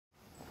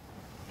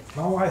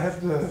Now I have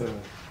the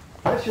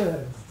pleasure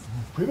and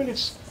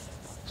privilege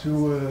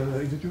to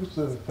introduce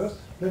the first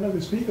plenary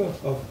speaker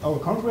of our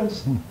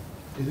conference.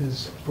 It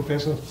is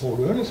Professor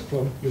Paul Ernest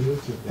from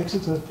University of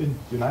Exeter in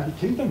the United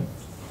Kingdom.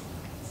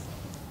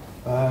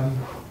 Paul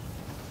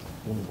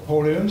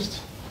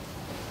Ernest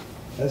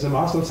has a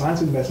Master of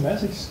Science in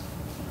Mathematics,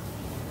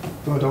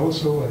 but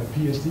also a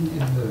PhD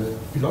in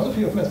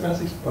philosophy of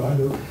mathematics, but I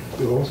know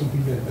you've also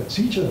been a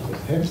teacher at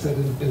Hampstead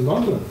in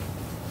London.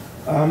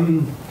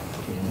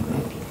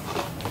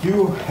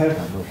 You have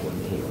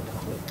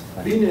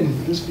been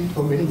in this field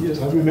for many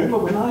years. I remember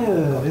when I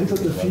entered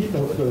the field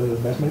of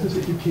mathematics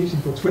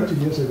education for 20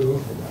 years ago.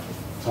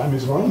 Time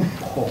is running.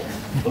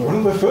 One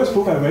of the first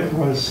books I read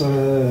was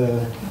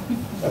a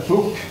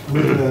book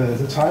with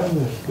the title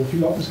The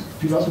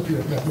Philosophy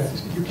of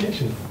Mathematics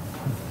Education.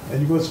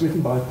 And it was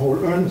written by Paul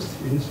Ernest.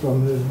 It is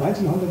from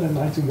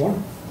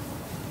 1991.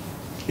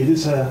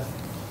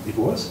 It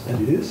was,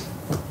 and it is,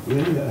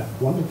 really a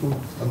wonderful,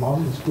 a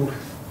marvelous book.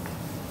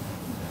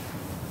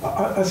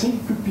 I think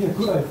it could be a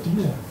good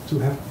idea to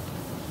have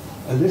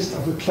a list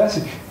of the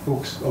classic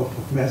books of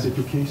math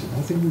education.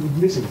 I think we were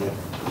missing that.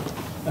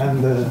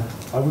 And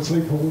I would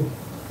say, Paul,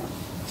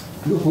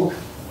 your book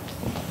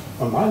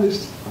on my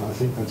list, and I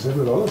think on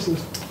several others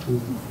lists,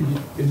 will be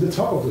in the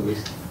top of the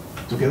list,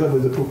 together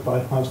with the book by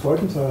Hans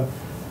Freudenthaler,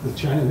 The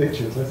China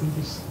Lectures. I think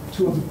it's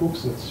two of the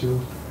books that show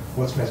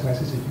what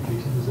mathematics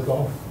education is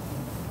about.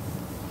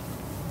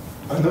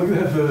 I know you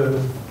have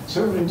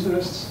several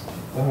interests.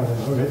 I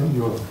read on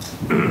your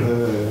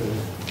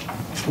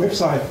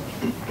website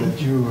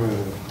that you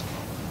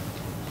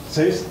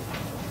says,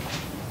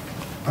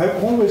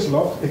 I've always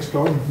loved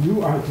exploring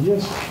new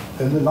ideas,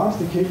 and the last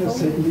decade has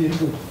taken me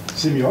into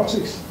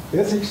semiotics,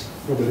 ethics,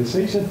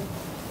 globalization,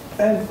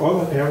 and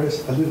other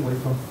areas a little away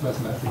from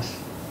mathematics.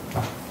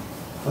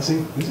 I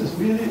think this is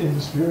really in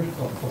the spirit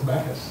of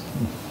Maccas.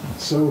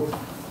 So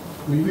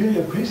we really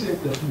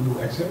appreciate that you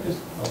accepted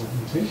our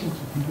invitation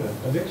to give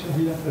a lecture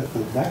here at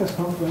the Maccas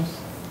conference.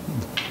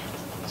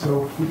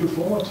 So we look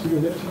forward to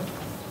your lecture,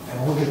 and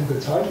I'll get the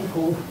title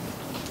called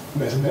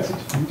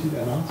Mathematics, Beauty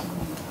and Art.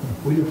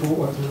 We look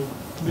forward to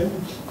the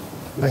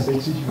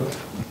stage is yours.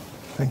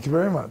 Thank you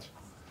very much.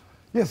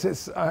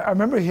 Yes, I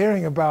remember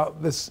hearing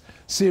about this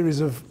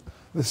series of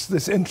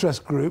this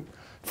interest group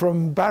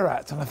from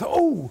Bharat, and I thought,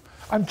 oh,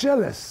 I'm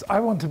jealous. I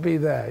want to be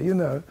there, you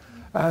know.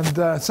 And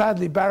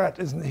sadly, Bharat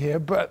isn't here,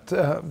 but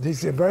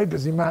he's a very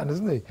busy man,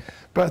 isn't he?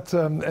 But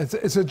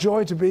it's a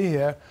joy to be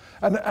here.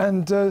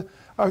 And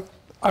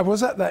I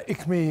was at that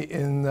ICME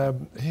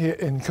here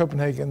in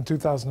Copenhagen in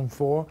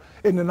 2004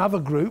 in another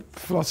group,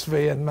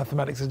 philosophy and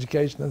mathematics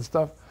education and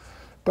stuff.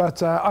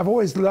 But I've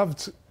always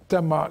loved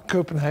Denmark,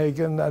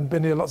 Copenhagen, and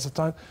been here lots of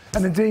times.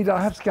 And indeed,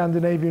 I have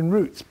Scandinavian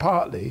roots,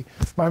 partly.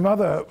 My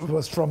mother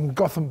was from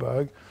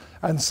Gothenburg,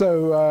 and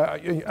so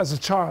as a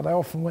child, I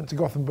often went to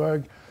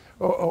Gothenburg.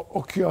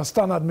 Och jag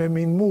stannade med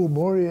min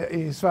mormor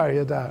i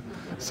Sverige där.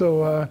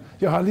 Så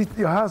jag har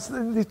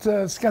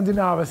lite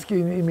skandinavisk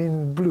i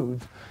min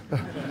blod.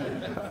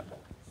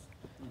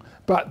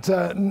 But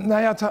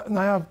när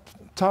jag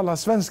talar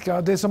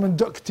svenska, det är som en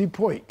duktig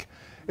pojk.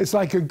 It's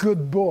like a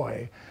good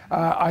boy.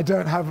 I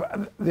don't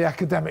have the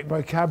academic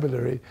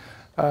vocabulary,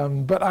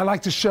 but I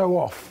like to show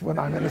off when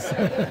I'm in a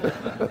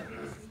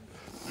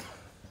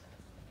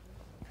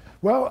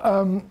Well,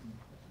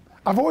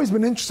 I've always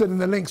been interested in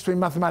the links between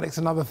mathematics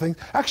and other things.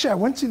 Actually, I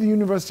went to the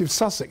University of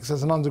Sussex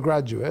as an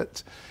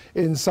undergraduate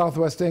in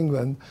southwest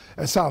England,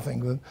 South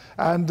England,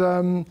 and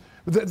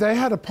they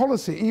had a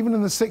policy, even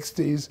in the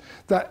 60s,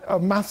 that a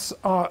maths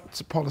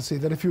art policy,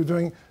 that if you were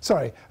doing,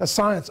 a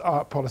science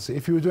art policy.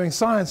 If you were doing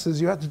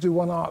sciences, you had to do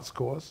one arts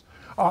course,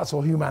 arts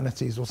or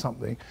humanities or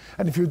something.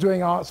 And if you were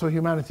doing arts or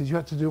humanities, you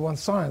had to do one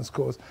science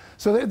course.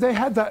 So they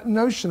had that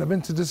notion of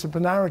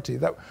interdisciplinarity,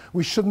 that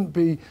we shouldn't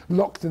be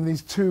locked in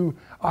these two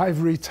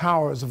ivory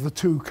towers of the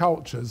two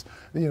cultures,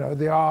 you know,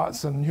 the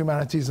arts and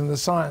humanities and the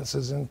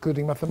sciences,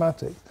 including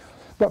mathematics.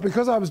 But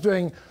because I was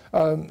doing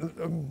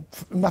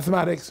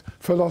mathematics,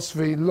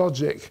 philosophy,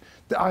 logic,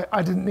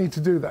 I didn't need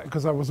to do that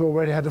because I was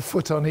already had a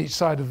foot on each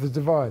side of the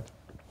divide.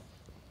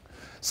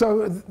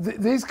 So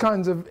these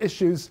kinds of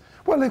issues,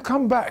 well, they've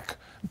come back.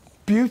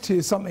 Beauty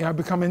is something I've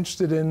become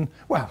interested in,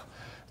 well,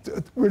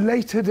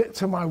 related it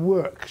to my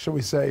work, shall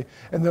we say,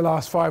 in the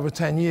last 5 or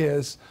 10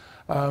 years.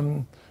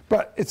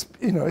 But it's,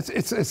 you know,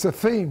 it's a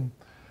theme.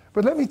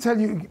 But let me tell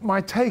you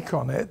my take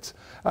on it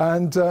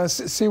and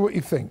see what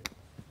you think.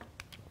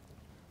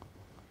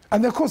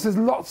 And of course, there's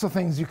lots of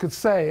things you could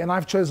say, and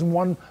I've chosen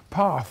one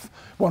path,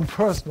 one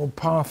personal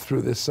path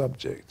through this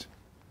subject.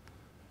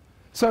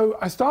 So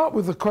I start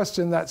with the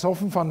question that's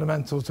often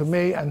fundamental to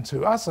me and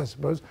to us, I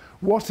suppose: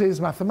 what is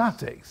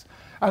mathematics?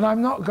 And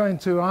I'm not going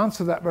to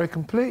answer that very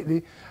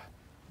completely.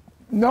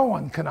 No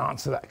one can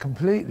answer that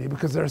completely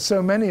because there are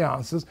so many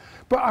answers.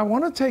 But I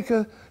want to take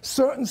a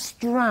certain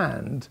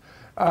strand,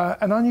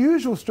 an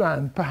unusual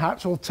strand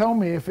perhaps, or tell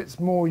me if it's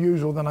more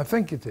usual than I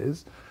think it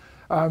is.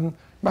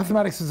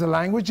 Mathematics is a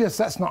language. Yes,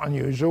 that's not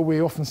unusual.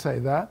 We often say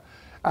that,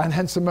 and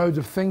hence a mode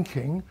of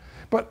thinking.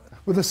 But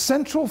with a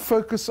central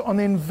focus on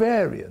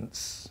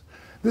invariance.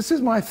 This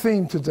is my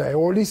theme today,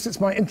 or at least it's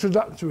my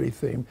introductory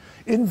theme,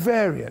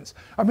 invariance.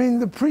 I mean,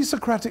 the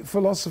pre-Socratic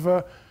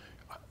philosopher,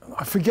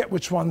 I forget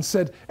which one,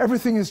 said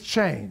everything is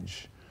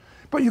change.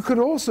 But you could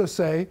also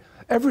say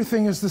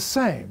everything is the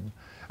same.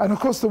 And of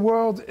course the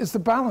world is the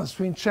balance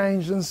between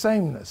change and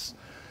sameness.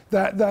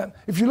 That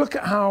if you look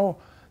at how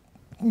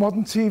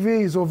modern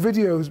TVs or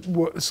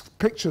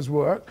pictures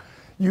work,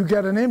 you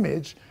get an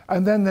image,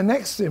 and then the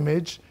next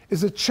image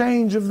is a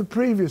change of the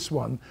previous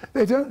one.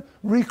 They don't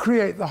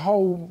recreate the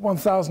whole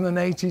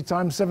 1080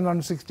 times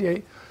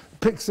 768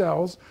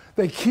 pixels.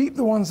 They keep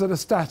the ones that are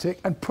static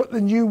and put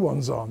the new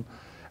ones on.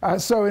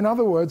 So in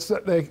other words,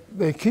 that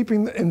they're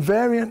keeping the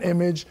invariant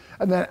image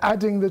and then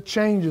adding the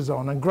changes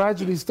on, and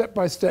gradually, step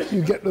by step,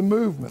 you get the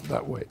movement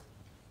that way.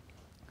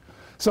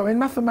 So in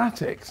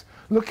mathematics,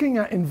 looking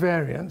at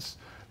invariance,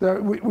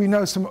 we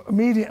know some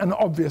immediate and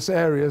obvious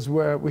areas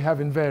where we have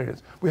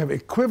invariance. We have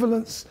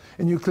equivalence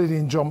in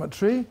Euclidean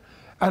geometry,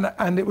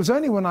 and it was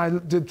only when I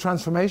did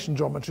transformation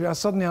geometry I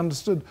suddenly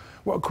understood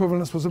what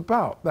equivalence was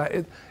about.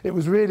 That it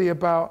was really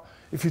about,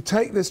 if you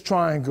take this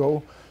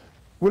triangle,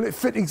 will it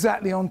fit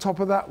exactly on top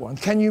of that one?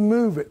 Can you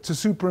move it to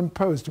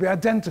superimpose, to be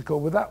identical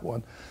with that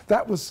one?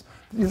 That was,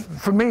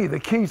 for me,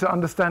 the key to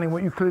understanding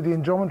what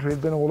Euclidean geometry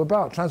had been all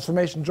about.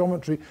 Transformation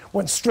geometry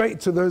went straight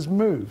to those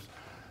moves.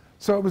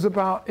 So it was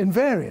about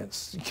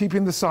invariance,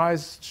 keeping the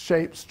size,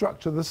 shape,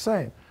 structure the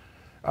same.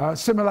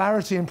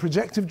 Similarity in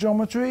projective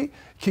geometry,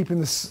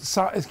 keeping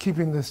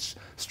the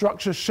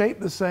structure shape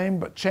the same,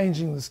 but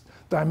changing the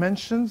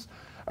dimensions.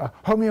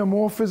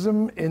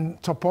 Homeomorphism in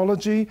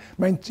topology,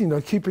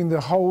 keeping the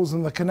holes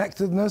and the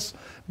connectedness,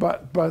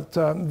 but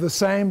the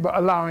same, but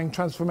allowing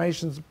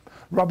transformations,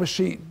 rubber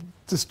sheet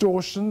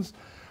distortions.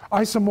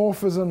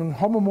 Isomorphism and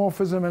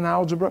homomorphism in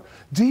algebra,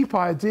 deep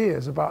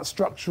ideas about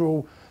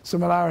structural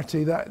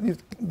similarity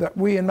that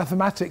we in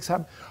mathematics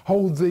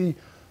hold the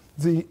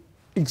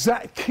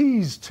exact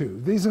keys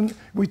to.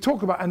 We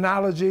talk about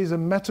analogies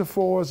and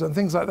metaphors and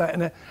things like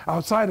that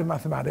outside of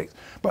mathematics,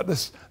 but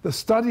the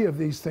study of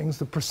these things,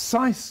 the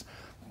precise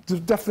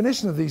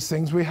definition of these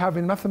things, we have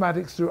in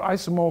mathematics through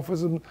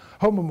isomorphism,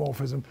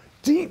 homomorphism,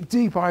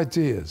 deep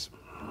ideas.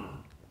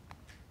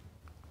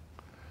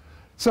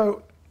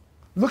 So,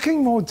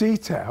 looking more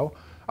detail,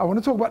 I want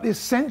to talk about the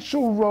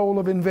essential role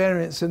of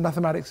invariance in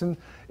mathematics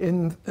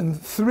in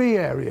three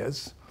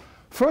areas.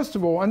 First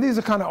of all, and these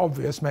are kind of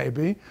obvious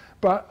maybe,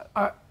 but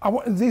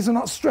these are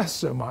not stressed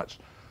so much.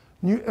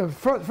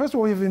 First of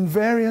all, we have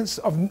invariance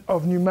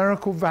of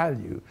numerical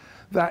value.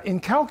 That in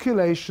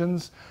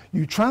calculations,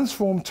 you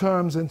transform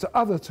terms into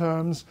other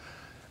terms,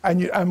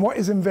 and what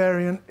is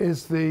invariant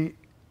is the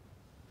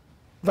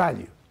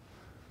value.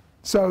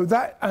 So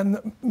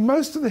and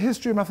most of the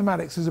history of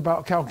mathematics is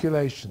about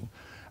calculation.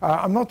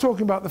 I'm not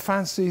talking about the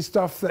fancy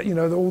stuff that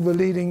all the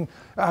leading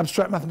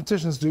abstract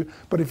mathematicians do,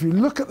 but if you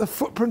look at the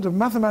footprint of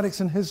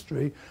mathematics in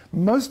history,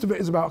 most of it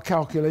is about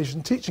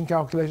calculation, teaching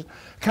calculation.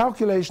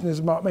 Calculation is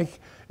about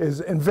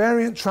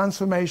invariant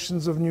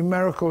transformations of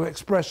numerical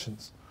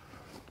expressions.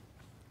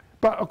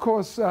 But of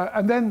course,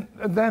 and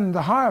then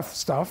the higher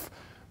stuff,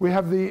 we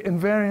have the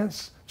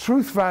invariance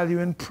truth value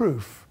in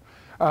proof.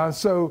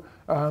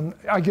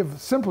 I give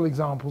simple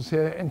examples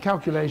here. In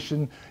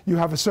calculation, you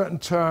have a certain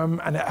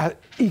term and it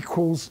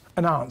equals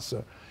an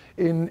answer.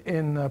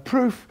 In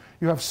proof,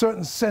 you have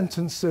certain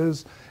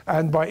sentences,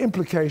 and by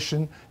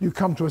implication, you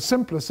come to a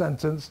simpler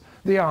sentence,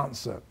 the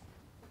answer.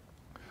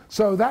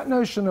 So that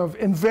notion of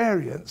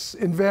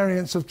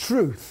invariance of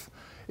truth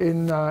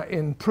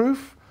in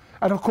proof,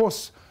 and of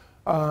course,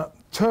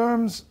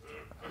 terms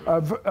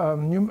of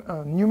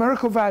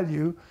numerical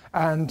value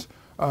and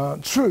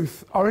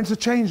truth are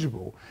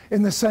interchangeable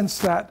in the sense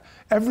that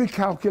every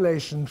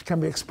calculation can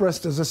be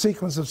expressed as a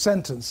sequence of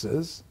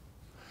sentences,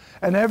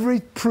 and every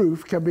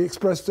proof can be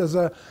expressed as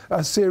a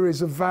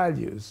series of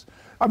values.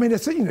 I mean,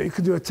 you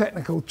could do a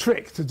technical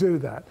trick to do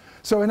that.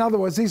 So in other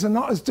words, these are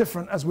not as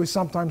different as we're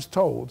sometimes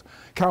told,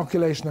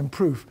 calculation and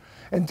proof.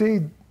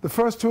 Indeed, the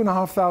first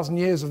 2,500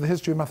 years of the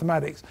history of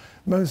mathematics,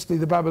 mostly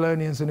the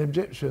Babylonians and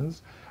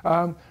Egyptians,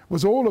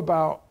 was all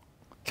about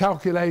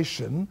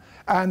calculation,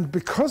 and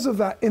because of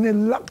that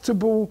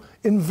ineluctable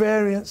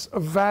invariance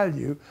of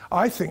value,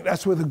 I think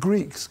that's where the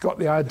Greeks got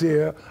the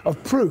idea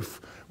of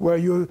proof, where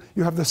you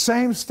have the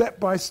same step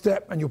by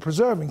step and you're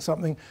preserving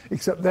something,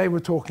 except they were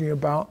talking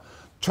about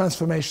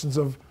transformations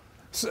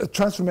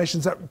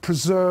that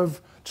preserve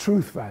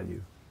truth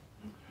value.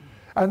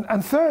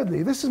 And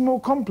thirdly, this is more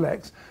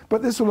complex,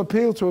 but this will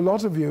appeal to a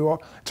lot of you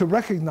to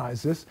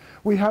recognize this.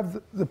 We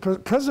have the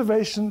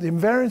preservation, the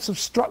invariance of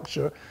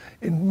structure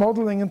in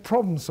modeling and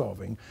problem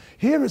solving.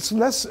 Here it's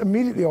less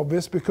immediately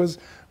obvious because,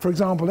 for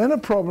example, in a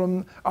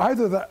problem,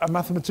 either that a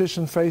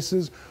mathematician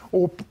faces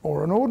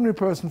or an ordinary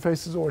person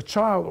faces or a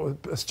child or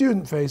a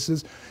student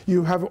faces,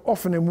 you have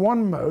often in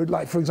one mode,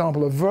 like for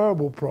example a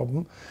verbal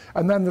problem,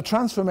 and then the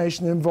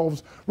transformation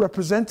involves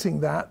representing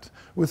that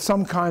with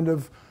some kind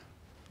of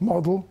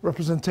model,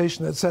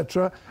 representation,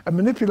 etc., and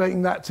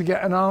manipulating that to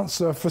get an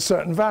answer for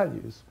certain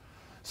values.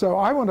 So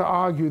I want to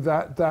argue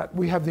that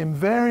we have the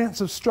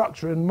invariance of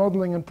structure in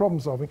modeling and problem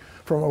solving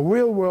from a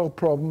real world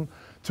problem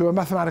to a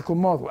mathematical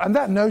model. And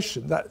that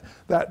notion,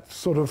 that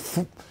sort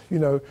of, you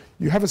know,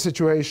 you have a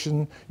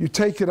situation, you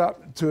take it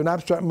up to an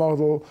abstract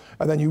model,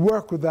 and then you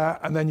work with that,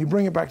 and then you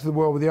bring it back to the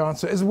world with the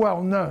answer, is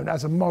well known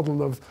as a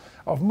model of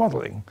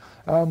modeling.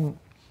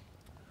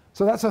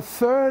 So that's a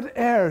third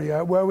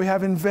area where we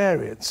have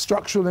invariance,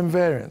 structural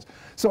invariance.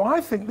 So I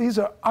think these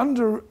are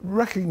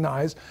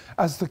under-recognized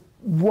as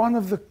one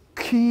of the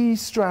key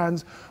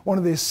strands, one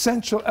of the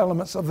essential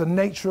elements of the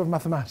nature of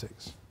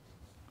mathematics.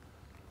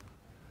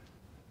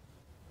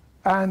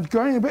 And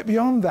going a bit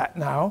beyond that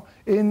now,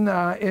 invariance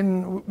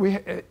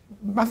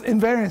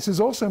is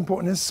also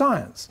important in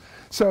science.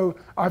 So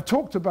I've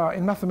talked about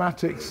in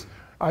mathematics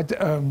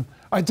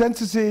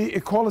identity,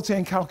 equality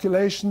and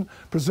calculation,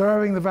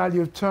 preserving the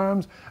value of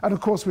terms, and of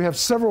course we have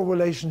several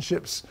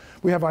relationships.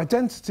 We have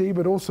identity,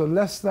 but also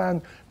less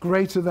than,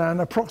 greater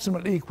than,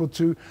 approximately equal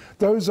to.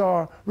 Those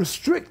are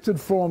restricted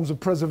forms of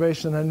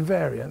preservation and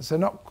invariance. They're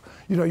not,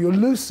 you know, you're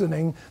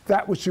loosening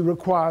that which you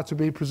require to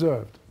be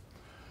preserved.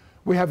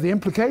 We have the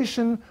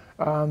implication,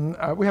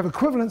 we have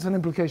equivalence and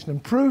implication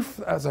and proof,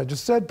 as I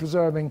just said,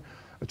 preserving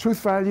a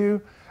truth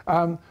value.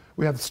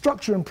 We have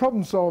structure and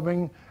problem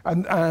solving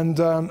and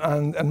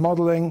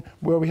modeling,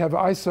 where we have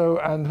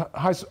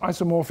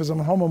isomorphism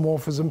and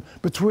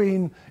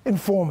homomorphism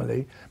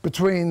informally,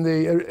 between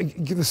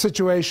the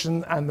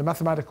situation and the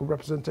mathematical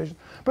representation,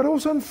 but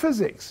also in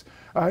physics.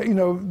 You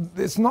know,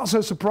 it's not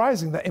so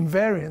surprising that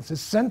invariance is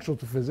central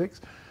to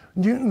physics.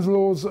 Newton's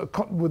laws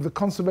with the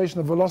conservation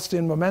of velocity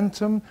and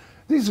momentum.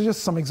 These are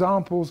just some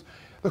examples.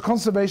 The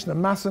conservation of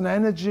mass and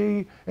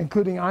energy,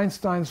 including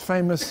Einstein's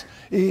famous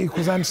E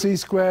equals mc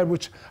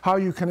squared, how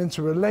you can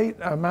interrelate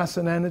mass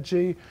and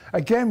energy.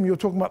 Again, you're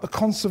talking about the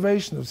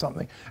conservation of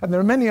something. And there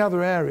are many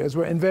other areas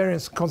where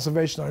invariance and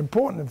conservation are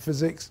important in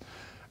physics.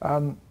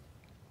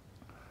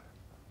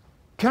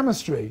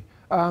 Chemistry.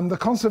 The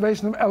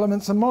conservation of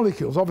elements and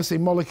molecules. Obviously,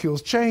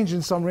 molecules change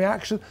in some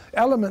reaction.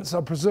 Elements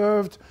are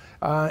preserved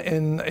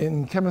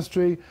in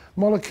chemistry.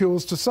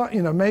 Molecules,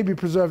 may be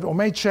preserved or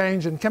may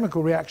change in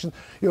chemical reactions.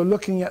 You're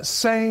looking at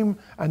same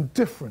and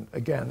different,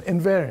 again,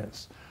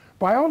 invariance.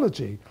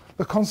 Biology,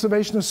 the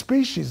conservation of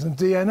species and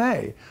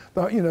DNA.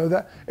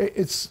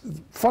 It's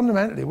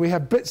fundamentally, we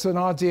have bits in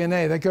our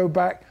DNA that go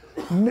back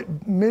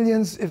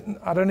millions,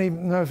 I don't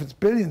even know if it's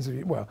billions of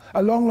years, well,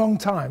 a long, long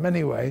time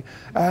anyway.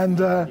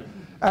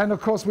 And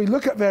of course, we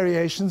look at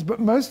variations, but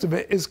most of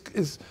it is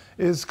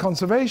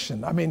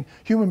conservation. I mean,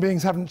 human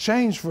beings haven't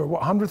changed for,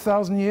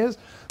 100,000 years?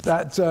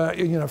 That,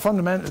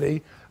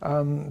 fundamentally,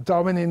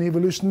 Darwinian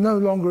evolution no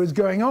longer is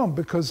going on,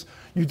 because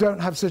you don't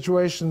have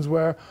situations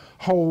where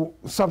whole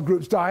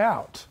subgroups die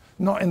out,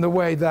 not in the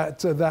way that,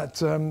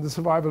 the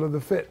survival of the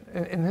fit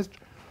in history.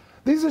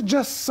 These are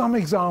just some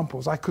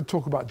examples. I could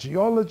talk about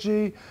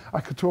geology,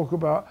 I could talk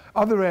about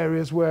other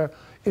areas where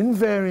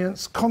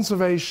invariance,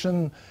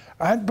 conservation,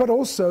 but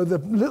also the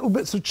little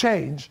bits of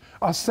change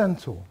are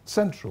central.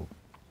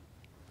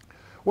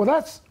 Well,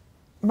 that's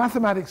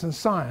mathematics and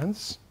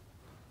science.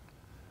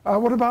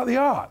 What about the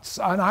arts?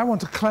 And I want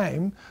to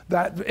claim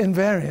that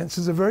invariance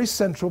is a very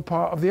central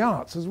part of the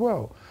arts as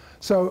well.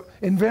 So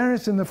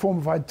invariance in the form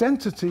of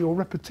identity or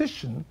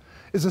repetition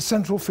is a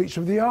central feature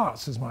of the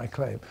arts, is my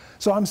claim.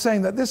 So I'm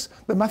saying that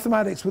the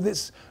mathematics with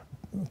its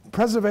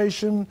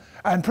preservation,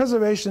 and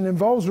preservation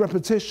involves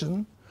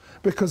repetition,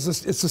 because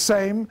it's the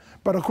same,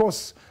 but of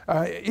course,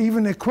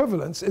 even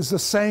equivalence is the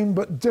same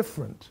but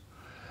different.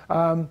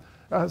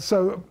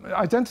 So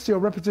identity or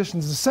repetition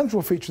is a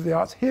central feature of the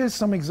arts. Here's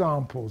some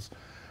examples.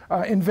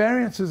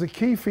 Invariance is a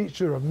key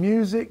feature of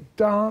music,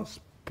 dance,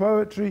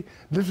 poetry,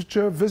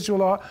 literature,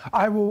 visual art.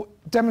 I will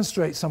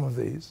demonstrate some of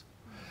these,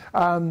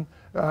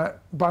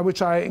 by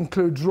which I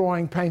include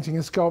drawing, painting,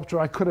 and sculpture.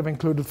 I could have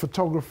included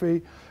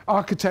photography,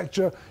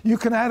 architecture. You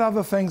can add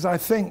other things, I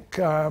think.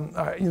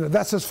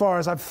 That's as far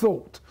as I've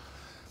thought.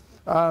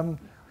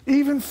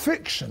 Even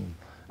fiction,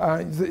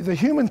 the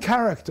human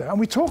character, and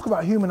we talk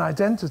about human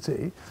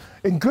identity.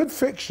 In good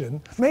fiction,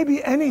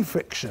 maybe any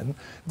fiction,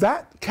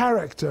 that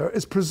character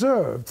is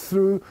preserved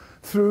through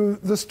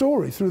the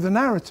story, through the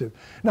narrative.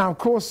 Now, of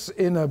course,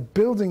 in a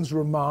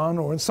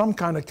Bildungsroman or in some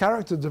kind of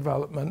character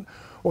development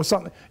or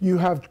something, you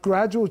have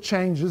gradual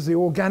changes, the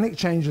organic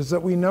changes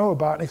that we know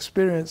about and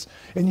experience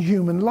in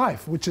human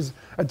life, which is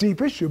a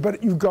deep issue.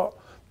 But you've got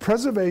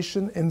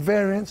preservation,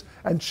 invariance,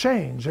 and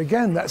change.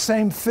 Again, that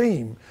same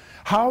theme.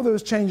 How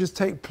those changes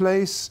take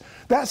place,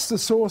 that's the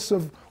source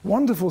of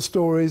wonderful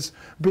stories,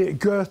 be it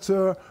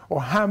Goethe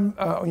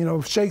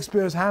or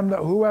Shakespeare's Hamlet,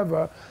 or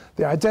whoever.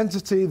 The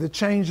identity, the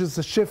changes,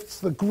 the shifts,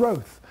 the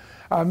growth.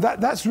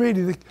 That's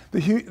really the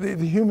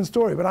human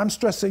story. But I'm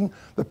stressing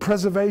the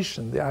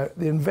preservation, the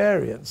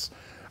invariance,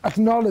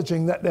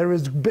 acknowledging that there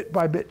is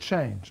bit-by-bit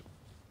change.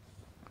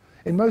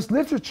 In most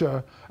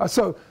literature,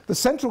 so the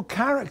central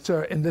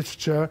character in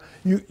literature,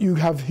 you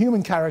have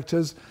human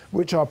characters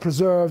which are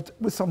preserved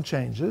with some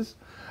changes.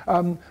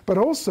 but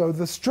also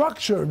the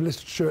structure of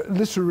literature,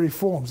 literary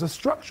forms, the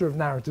structure of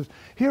narratives.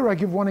 Here I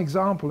give one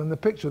example in the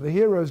picture, the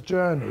hero's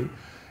journey.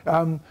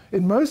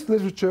 In most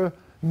literature,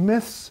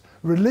 myths,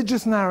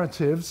 religious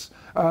narratives,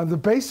 the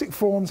basic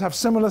forms have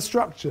similar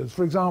structures.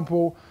 For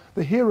example,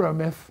 the hero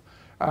myth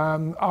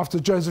after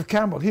Joseph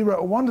Campbell. He wrote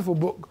a wonderful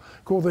book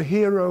called The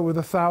Hero with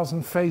a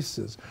Thousand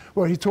Faces,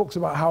 where he talks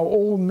about how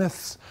all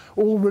myths,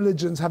 all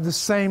religions have the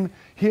same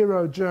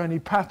hero journey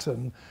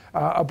pattern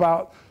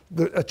about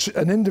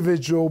an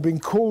individual being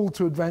called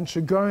to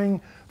adventure,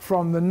 going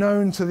from the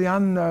known to the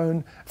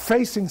unknown,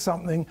 facing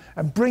something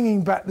and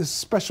bringing back this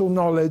special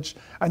knowledge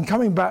and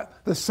coming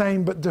back the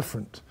same but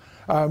different.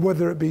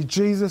 Whether it be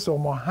Jesus or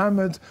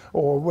Muhammad,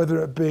 or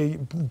whether it be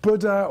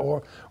Buddha,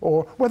 or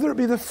whether it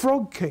be the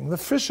Frog King, the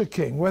Fisher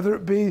King, whether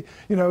it be,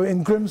 you know,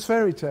 in Grimm's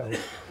fairy tales.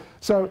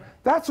 So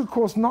that's, of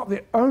course, not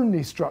the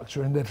only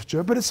structure in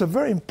literature, but it's a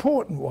very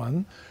important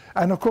one.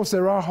 And, of course,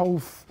 there are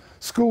whole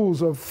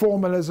schools of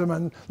formalism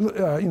and,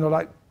 you know,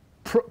 like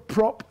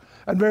prop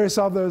and various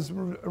others,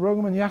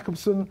 Roman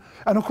Jakobson,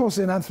 and of course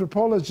in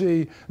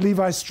anthropology,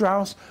 Levi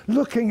Strauss,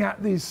 looking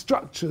at these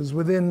structures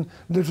within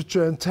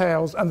literature and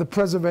tales and the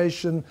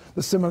preservation,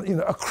 the similar, you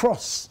know,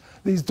 across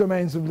these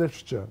domains of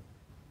literature.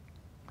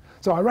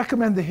 So I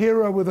recommend The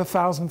Hero with a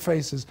Thousand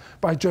Faces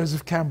by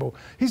Joseph Campbell.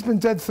 He's been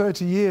dead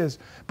 30 years,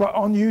 but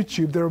on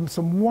YouTube there are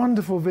some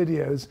wonderful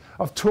videos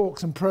of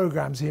talks and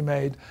programs he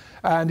made,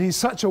 and he's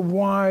such a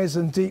wise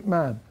and deep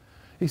man.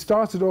 He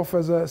started off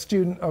as a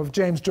student of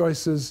James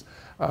Joyce's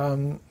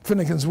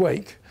Finnegan's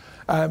Wake,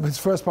 his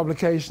first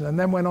publication, and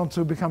then went on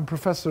to become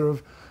professor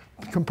of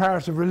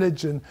comparative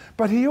religion.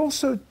 But he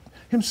also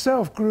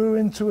himself grew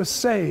into a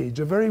sage,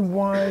 a very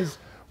wise,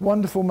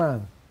 wonderful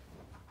man.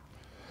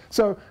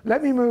 So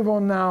let me move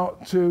on now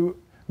to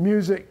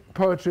music,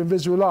 poetry, and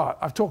visual art.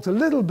 I've talked a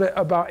little bit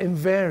about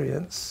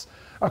invariance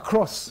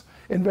across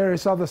in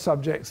various other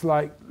subjects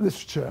like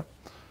literature.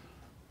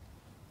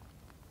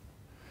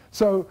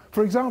 So,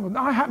 for example,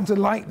 I happen to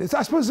like this.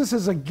 I suppose this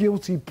is a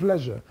guilty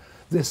pleasure.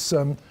 This,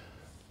 now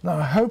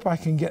I hope I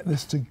can get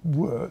this to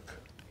work.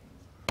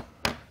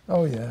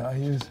 Oh yeah, I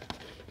use.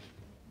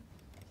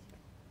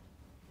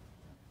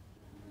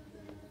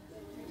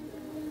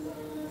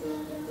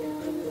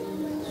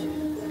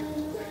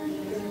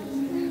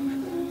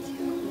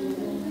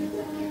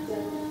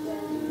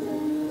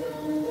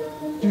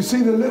 Do you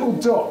see the little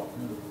dot?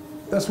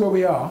 That's where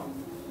we are.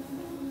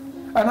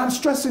 And I'm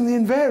stressing the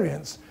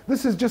invariance.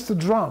 This is just the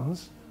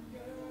drums.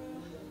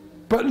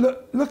 But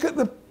look at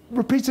the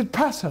repeated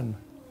pattern.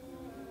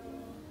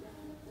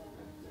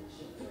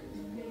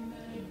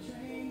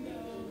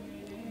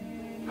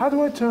 How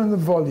do I turn the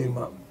volume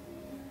up?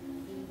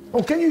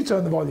 Oh, can you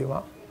turn the volume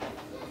up?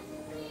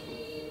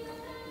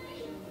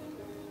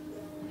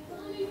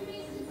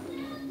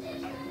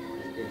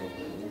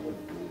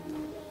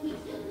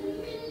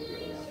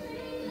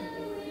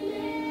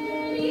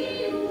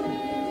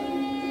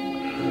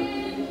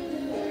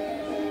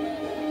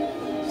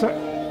 So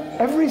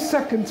every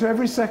second to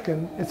every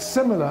second, it's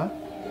similar,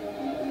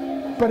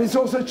 but it's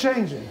also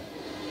changing.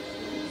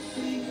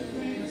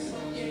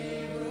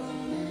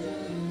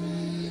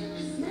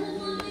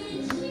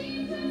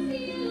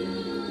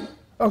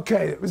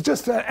 Okay, it was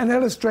just an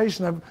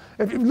illustration of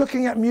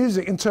looking at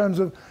music in terms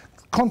of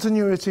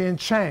continuity and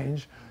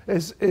change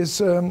is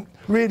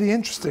really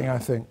interesting, I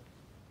think.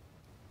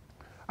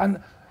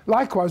 And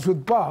likewise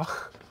with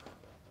Bach,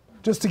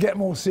 just to get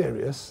more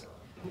serious.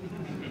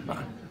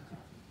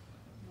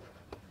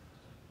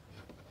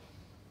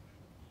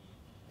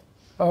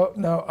 Oh,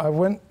 no, I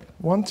went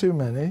one too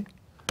many.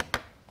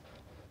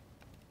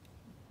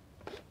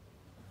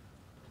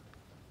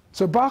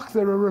 So Bach,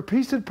 there are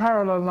repeated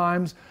parallel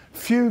lines,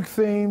 fugue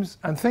themes,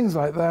 and things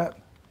like that.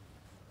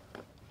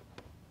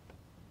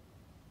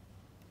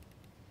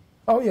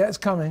 Oh, yeah, it's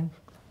coming.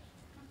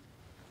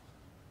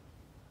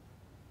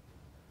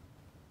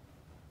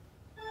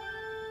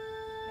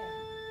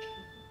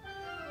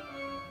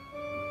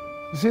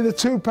 You see the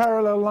two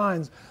parallel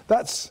lines?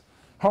 That's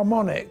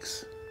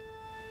harmonics.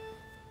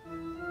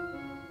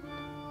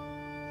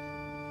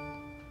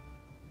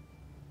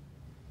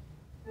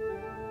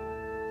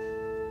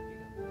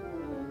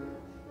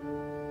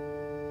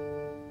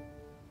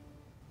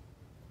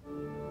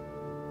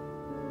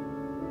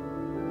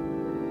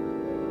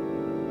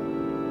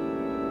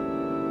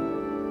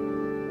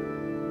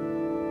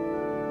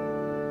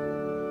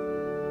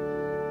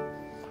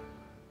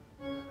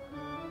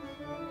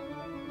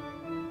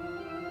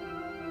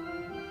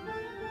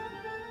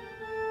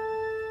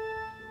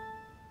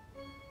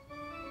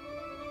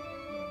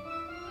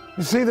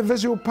 You see the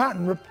visual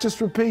pattern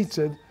just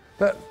repeated,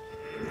 that,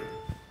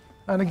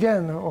 and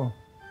again. Oh.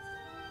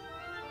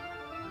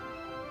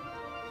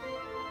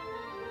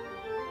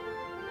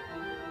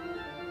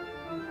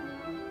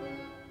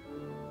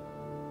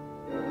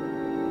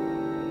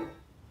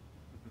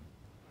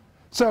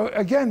 So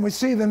again, we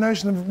see the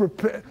notion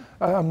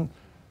of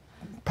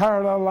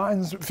parallel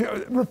lines,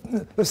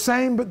 the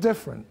same but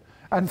different.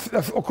 And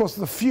of course,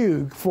 the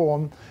fugue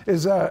form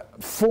is a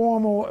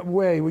formal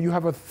way where you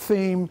have a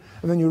theme,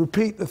 and then you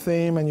repeat the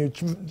theme, and you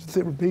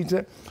repeat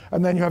it,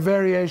 and then you have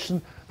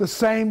variation, the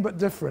same but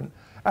different.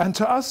 And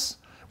to us,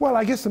 well,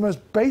 I guess the most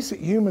basic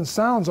human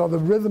sounds are the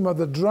rhythm of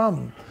the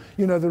drum,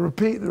 you know, the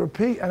repeat,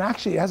 and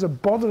actually it has a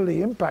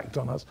bodily impact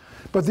on us.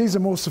 But these are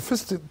more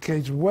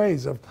sophisticated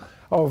ways of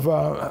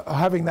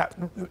having that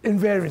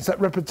invariance, that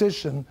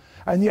repetition,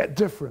 and yet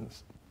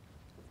difference.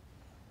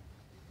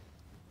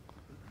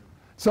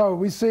 So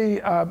we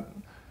see,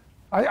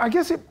 I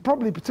guess it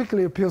probably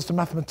particularly appeals to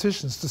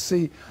mathematicians to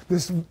see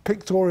this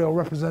pictorial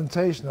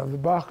representation of the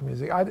Bach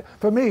music.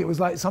 For me, it was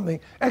like something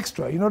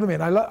extra, you know what I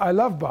mean? I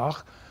love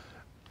Bach.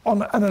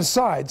 On an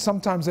aside,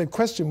 sometimes they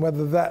question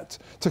whether that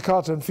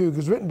toccata and fugue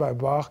is written by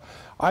Bach.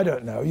 I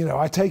don't know, you know,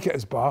 I take it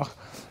as Bach.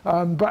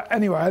 But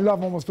anyway, I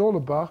love almost all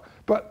of Bach.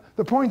 But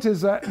the point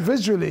is that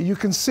visually you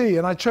can see,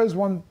 and I chose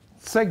one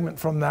segment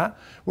from that,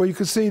 where you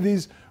can see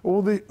these,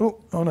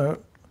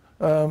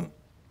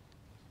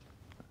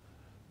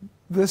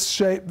 this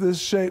shape, this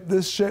shape,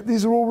 this shape.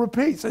 These are all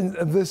repeats, and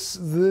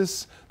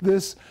this.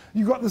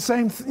 You've got the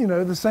same, you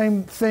know, the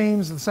same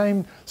themes, the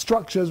same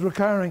structures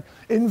recurring,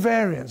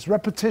 invariance,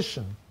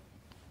 repetition.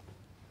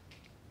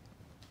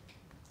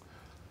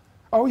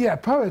 Oh yeah,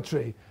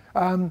 poetry.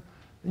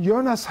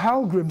 Jonas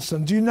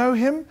Hallgrimsson, do you know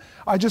him?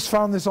 I just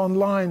found this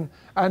online,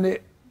 and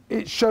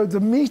it showed the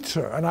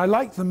meter, and I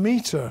like the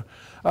meter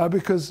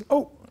because,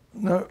 oh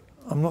no,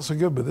 I'm not so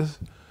good with this.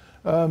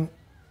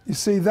 You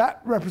see,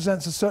 that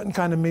represents a certain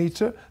kind of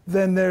meter,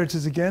 then there it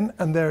is again,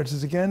 and there it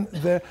is again,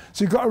 there.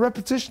 So you've got a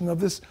repetition of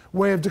this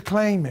way of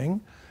declaiming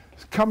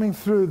coming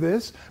through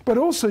this, but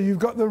also you've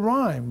got the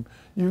rhyme.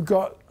 You've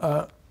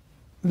got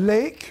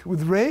lake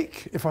with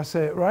rake, if I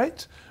say it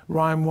right,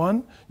 rhyme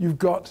one. You've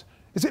got,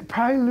 is it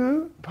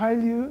pailu,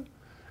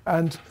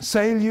 and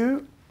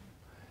sailu?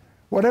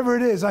 Whatever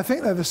it is, I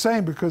think they're the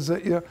same because,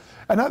 you know,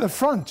 and at the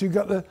front you've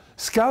got the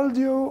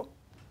scaldio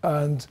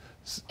and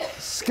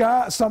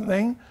ska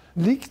something,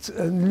 leaked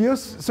and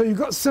lius, so you've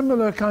got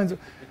similar kinds of,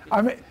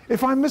 I mean,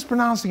 if I'm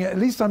mispronouncing it, at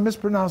least I'm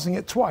mispronouncing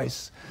it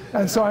twice.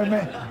 And so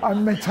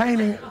I'm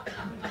maintaining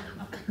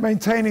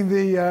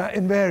the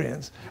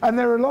invariance. And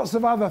there are lots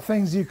of other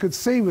things you could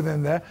see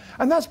within there.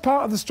 And that's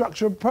part of the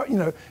structure of, you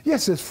know,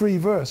 yes, there's free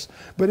verse,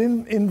 but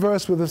in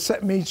verse with a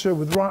set meter,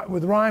 with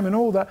rhyme and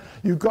all that,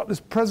 you've got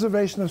this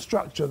preservation of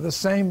structure, the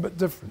same but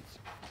different.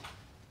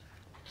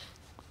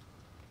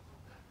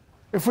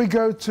 If we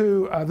go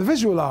to the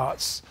visual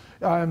arts,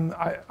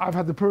 I've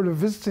had the privilege of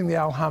visiting the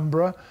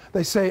Alhambra.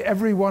 They say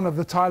every one of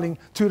the tiling,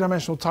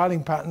 two-dimensional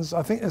tiling patterns,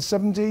 I think there's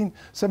 17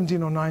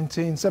 or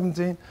 19,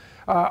 17,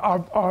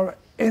 are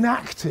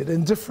enacted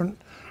in different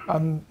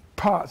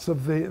parts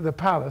of the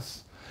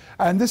palace.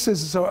 And this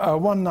is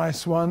one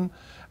nice one.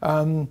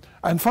 And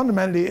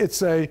fundamentally,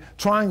 it's a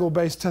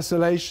triangle-based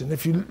tessellation.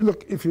 If you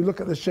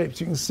look at the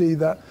shapes, you can see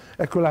that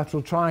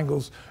equilateral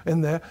triangles in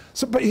there.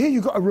 So, but here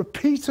you've got a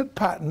repeated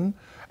pattern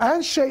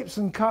and shapes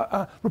and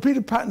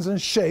repeated patterns and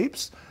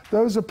shapes.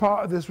 Those are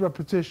part of this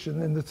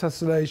repetition in the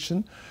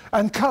tessellation.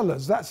 And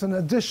colours, that's an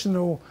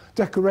additional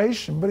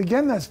decoration. But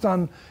again, that's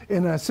done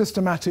in a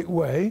systematic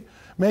way,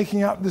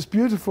 making up this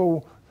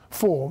beautiful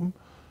form.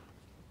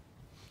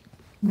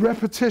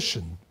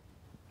 Repetition.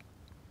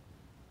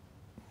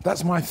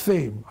 That's my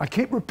theme. I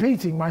keep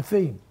repeating my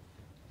theme.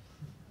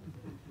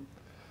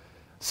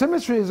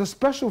 Symmetry is a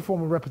special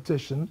form of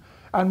repetition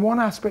and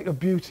one aspect of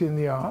beauty in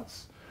the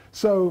arts.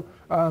 So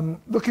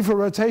looking for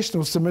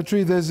rotational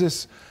symmetry, there's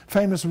this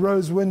famous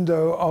rose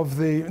window of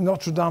the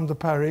Notre Dame de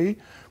Paris,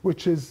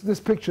 which is, this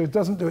picture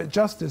doesn't do it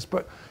justice,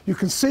 but you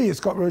can see it's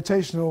got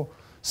rotational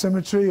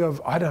symmetry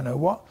of, I don't know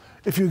what.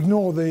 If you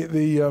ignore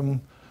the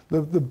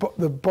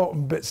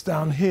bottom bits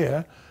down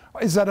here,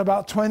 is that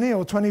about 20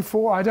 or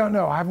 24? I don't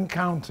know, I haven't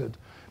counted.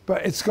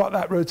 But it's got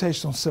that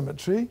rotational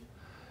symmetry.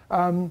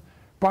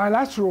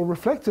 Bilateral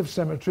reflective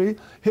symmetry,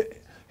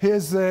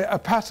 here's a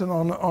pattern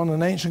on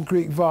an ancient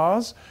Greek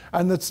vase,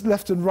 and the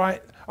left and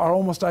right are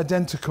almost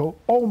identical,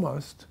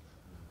 almost.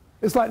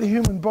 It's like the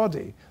human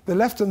body. The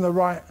left and the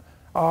right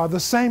are the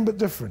same but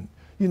different.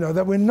 You know,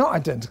 that we're not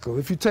identical.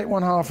 If you take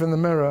one half in the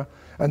mirror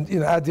and, you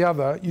know, add the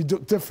other, you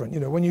look different. You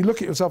know, when you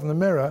look at yourself in the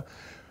mirror,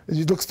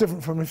 it looks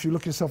different from if you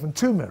look at yourself in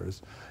two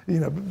mirrors, you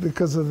know,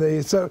 because of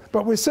the, so,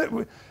 but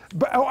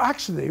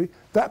actually,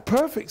 that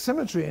perfect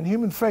symmetry in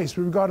human face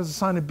we regard as a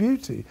sign of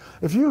beauty.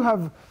 If you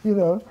have, you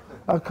know,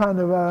 a kind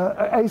of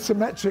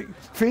asymmetric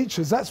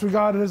features, that's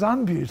regarded as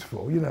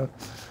unbeautiful, you know.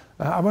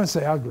 I won't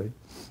say ugly.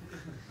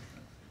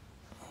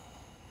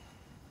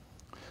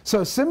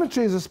 So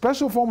symmetry is a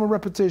special form of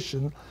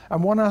repetition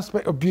and one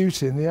aspect of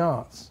beauty in the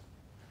arts.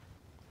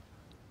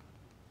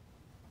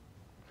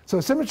 So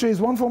symmetry is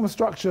one form of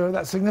structure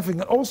that's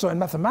significant also in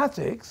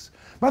mathematics.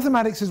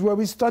 Mathematics is where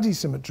we study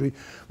symmetry.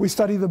 We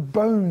study the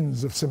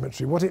bones of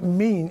symmetry, what it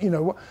means, you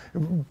know,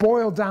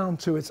 boiled down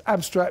to its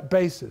abstract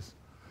basis.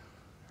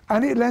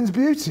 And it lends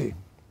beauty.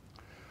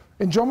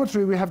 In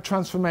geometry, we have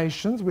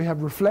transformations, we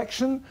have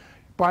reflection,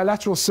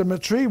 bilateral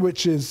symmetry,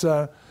 which is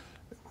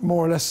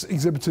more or less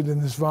exhibited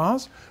in this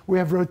vase. We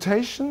have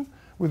rotation,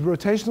 with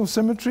rotational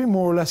symmetry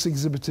more or less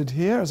exhibited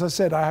here. As I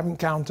said, I haven't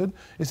counted.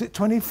 Is it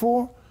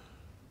 24?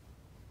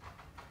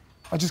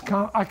 I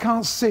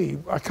can't see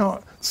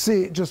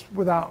it just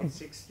without...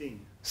 16.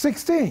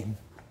 16?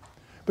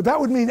 But that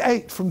would mean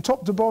 8 from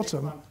top to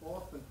bottom.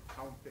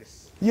 Count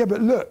this. Yeah,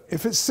 but look,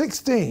 if it's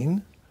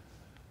 16,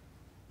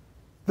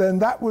 then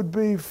that would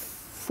be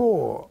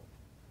 4.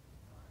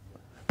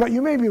 But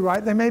you may be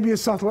right, there may be a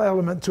subtle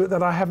element to it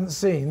that I haven't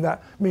seen.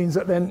 That means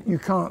that then you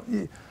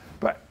can't...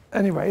 But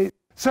anyway,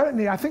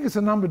 certainly I think it's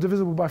a number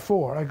divisible by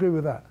 4, I agree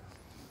with that.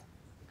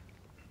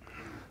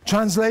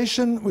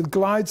 Translation with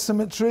glide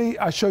symmetry,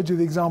 I showed you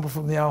the example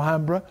from the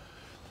Alhambra.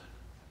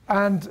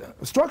 And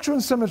structure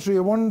and symmetry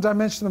are one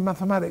dimension of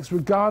mathematics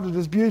regarded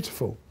as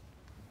beautiful.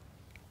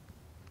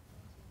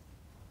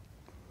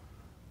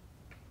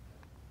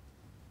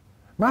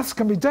 Maths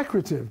can be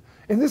decorative.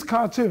 In this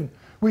cartoon,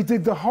 we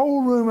did the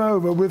whole room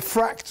over with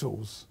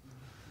fractals.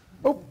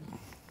 Oh.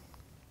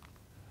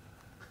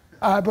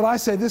 But I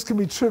say this can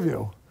be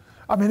trivial.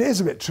 I mean, it is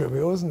a bit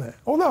trivial, isn't it?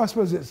 Although I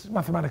suppose it's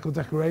mathematical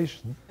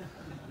decoration.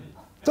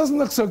 Doesn't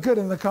look so good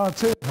in the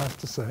cartoon, I have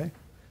to say.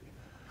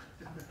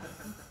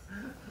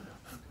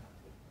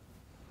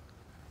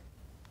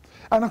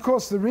 And of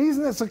course, the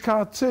reason it's a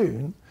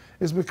cartoon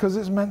is because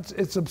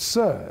it's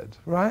absurd,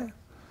 right?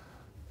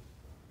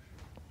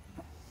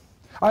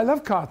 I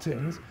love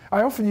cartoons.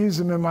 I often use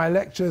them in my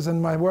lectures and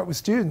my work with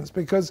students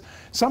because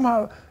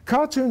somehow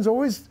cartoons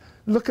always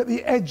look at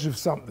the edge of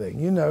something,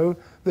 you know,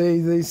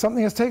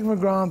 something that's taken for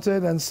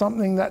granted and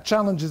something that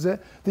challenges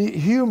it. The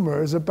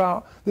humor is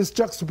about this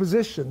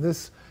juxtaposition,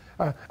 this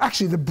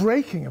actually the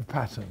breaking of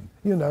pattern,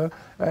 you know.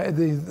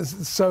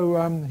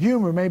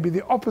 Humor may be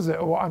the opposite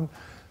of what I'm...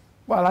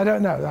 Well, I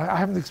don't know. I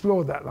haven't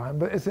explored that line,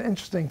 but it's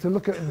interesting to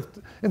look at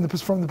it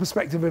from the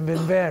perspective of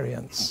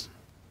invariance.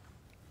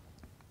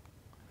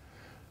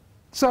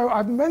 So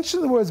I've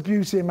mentioned the words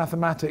beauty and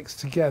mathematics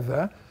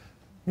together.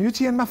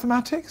 Beauty and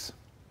mathematics?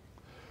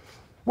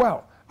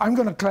 Well, I'm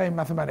going to claim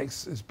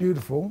mathematics is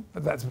beautiful,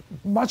 that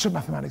much of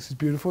mathematics is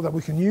beautiful, that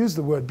we can use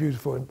the word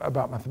beautiful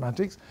about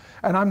mathematics,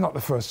 and I'm not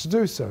the first to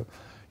do so.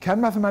 Can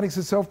mathematics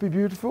itself be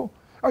beautiful?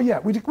 Oh yeah,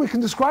 we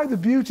can describe the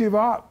beauty of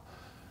art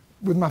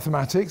with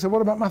mathematics, and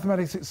what about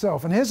mathematics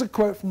itself? And here's a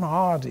quote from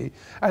Hardy,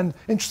 and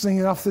interestingly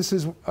enough, this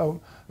is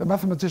the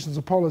Mathematician's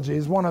Apology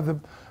is one of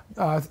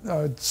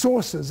the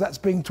sources that's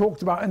being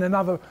talked about in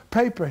another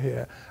paper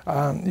here,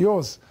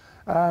 yours.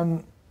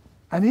 And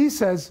he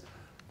says,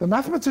 the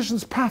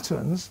mathematician's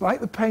patterns, like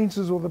the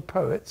painters or the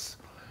poets,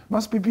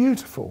 must be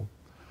beautiful.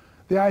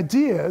 The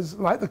ideas,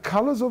 like the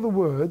colors or the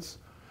words,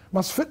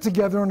 must fit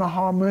together in a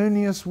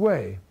harmonious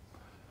way.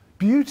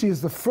 Beauty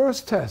is the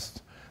first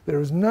test.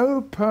 There is no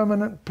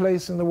permanent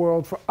place in the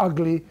world for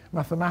ugly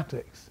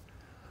mathematics,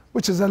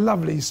 which is a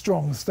lovely,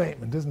 strong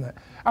statement, isn't it?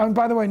 And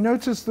by the way,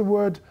 notice the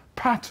word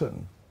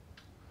pattern.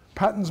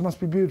 Patterns must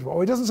be beautiful.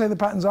 Or he doesn't say the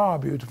patterns are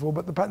beautiful,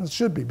 but the patterns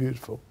should be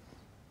beautiful.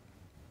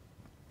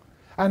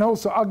 And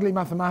also ugly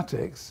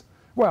mathematics.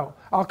 Well,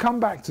 I'll come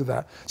back to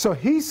that. So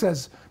he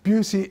says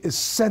beauty is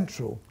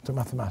central to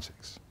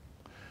mathematics.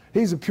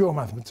 He's a pure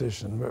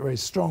mathematician, but very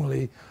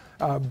strongly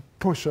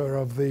pusher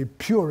of the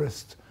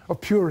purist,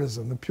 of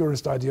purism, the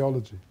purist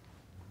ideology.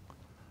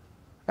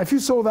 If you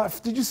saw that,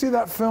 did you see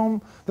that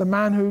film, The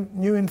Man Who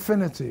Knew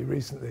Infinity,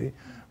 recently,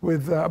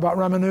 with about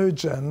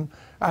Ramanujan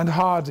and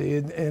Hardy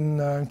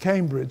in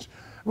Cambridge,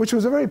 which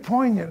was a very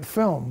poignant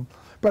film.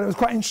 But it was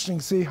quite interesting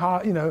to see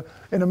how, you know,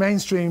 in a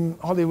mainstream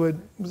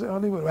Hollywood, was it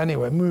Hollywood?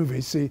 Anyway,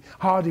 movie, see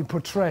Hardy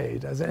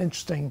portrayed as an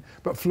interesting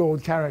but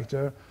flawed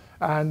character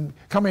and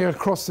coming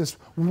across this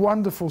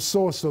wonderful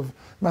source of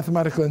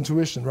mathematical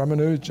intuition,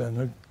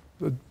 Ramanujan,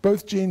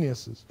 both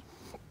geniuses.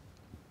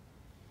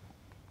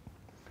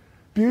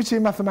 Beauty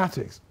in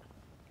mathematics.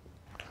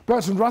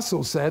 Bertrand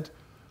Russell said,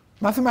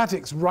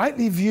 mathematics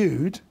rightly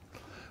viewed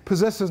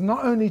possesses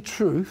not only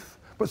truth,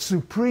 but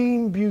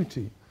supreme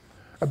beauty.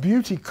 A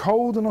beauty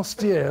cold and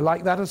austere,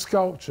 like that of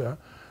sculpture,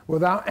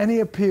 without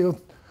any appeal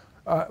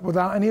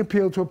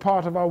to a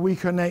part of our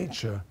weaker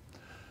nature.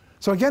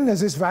 So again, there's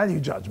this value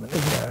judgment,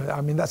 isn't there?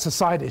 I mean, that's a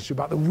side issue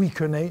about the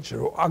weaker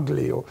nature, or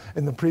ugly, or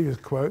in the previous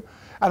quote.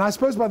 And I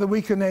suppose by the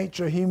weaker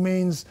nature, he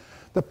means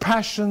the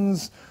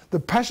passions,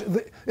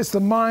 it's the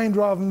mind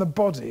rather than the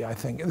body, I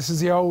think. This is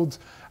the old,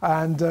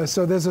 and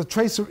so there's a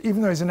trace of,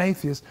 even though he's an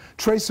atheist,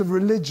 trace of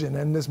religion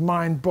in this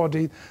mind,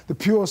 body, the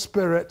pure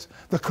spirit,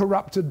 the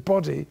corrupted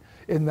body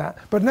in that.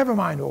 But never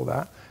mind all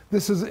that.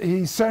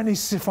 He certainly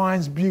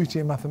finds beauty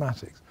in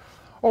mathematics.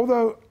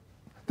 Although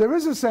there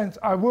is a sense,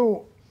 I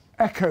will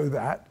echo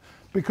that,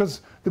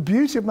 because the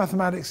beauty of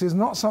mathematics is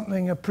not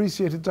something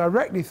appreciated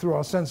directly through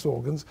our sense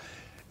organs,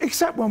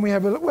 except when we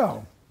have a,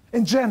 well,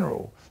 in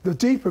general, the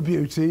deeper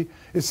beauty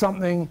is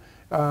something,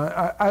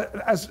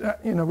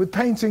 you know, with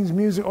paintings,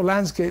 music, or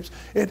landscapes,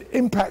 it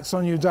impacts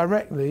on you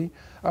directly.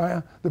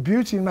 The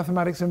beauty in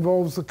mathematics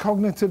involves the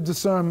cognitive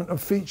discernment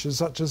of features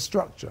such as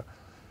structure.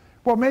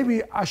 Well,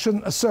 maybe I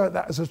shouldn't assert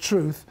that as a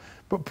truth,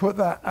 but put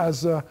that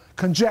as a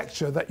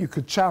conjecture that you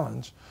could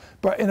challenge.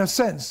 But in a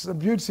sense, the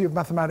beauty of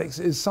mathematics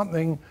is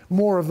something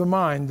more of the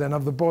mind than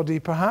of the body,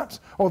 perhaps,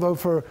 although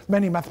for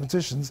many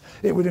mathematicians,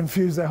 it would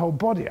infuse their whole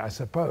body, I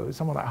suppose,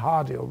 someone like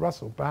Hardy or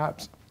Russell,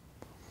 perhaps.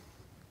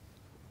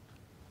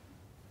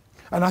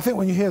 And I think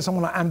when you hear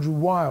someone like Andrew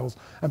Wiles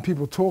and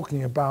people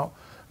talking about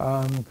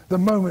the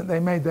moment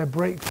they made their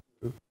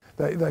breakthrough,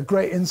 their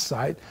great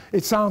insight,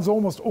 it sounds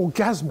almost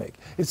orgasmic.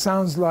 It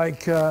sounds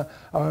like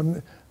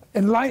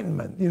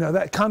enlightenment, you know,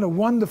 that kind of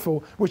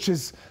wonderful, which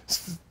is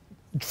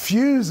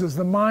fuses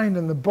the mind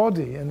and the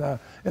body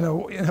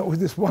with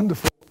this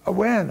wonderful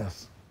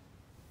awareness.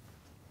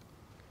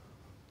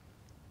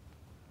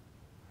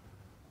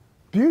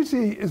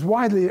 Beauty is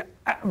widely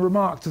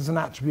remarked as an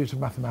attribute of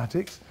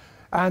mathematics,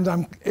 and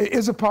it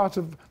is a part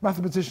of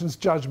mathematicians'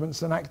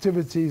 judgments and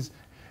activities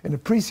in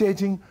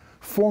appreciating,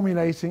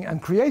 formulating,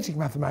 and creating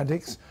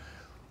mathematics.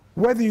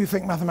 Whether you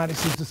think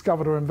mathematics is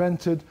discovered or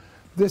invented,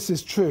 this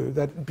is true,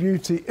 that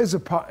beauty is a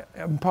part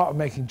of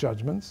making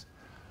judgments.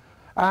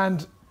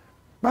 And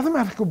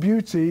mathematical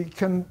beauty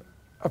can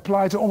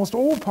apply to almost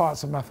all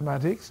parts of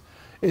mathematics.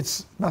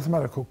 It's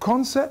mathematical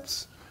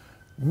concepts,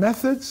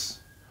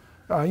 methods.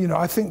 You know,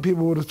 I think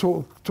people would have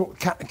taught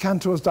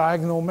Cantor's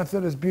diagonal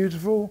method as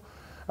beautiful.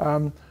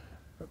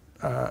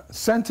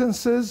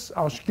 Sentences,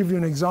 I'll give you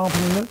an example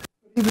in a minute.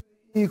 Even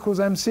E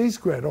equals mc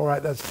squared, all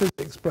right, that's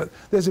physics, but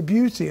there's a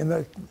beauty in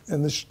the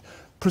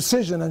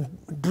precision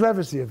and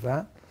brevity of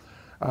that.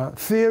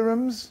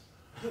 Theorems,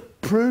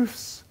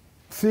 proofs,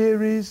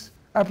 theories,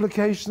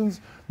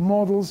 applications,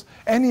 models,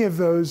 any of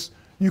those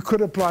you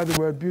could apply the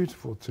word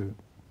beautiful to.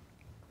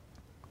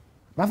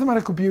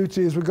 Mathematical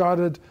beauty is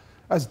regarded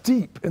as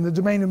deep in the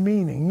domain of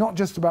meaning, not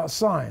just about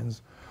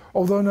signs,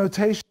 although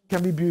notation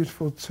can be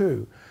beautiful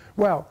too.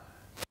 Well,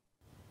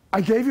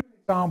 I gave you an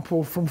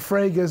example from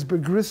Frege's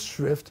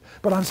Begriffsschrift,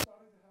 but I'm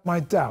starting to have my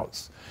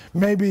doubts.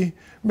 Maybe,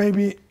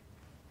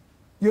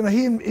 you know,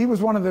 he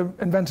was one of the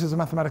inventors of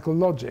mathematical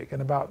logic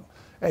in about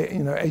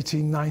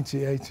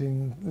 1890,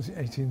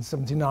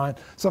 1879,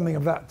 something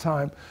of that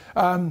time.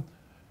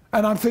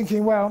 And I'm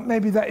thinking, well,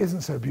 maybe that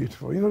isn't so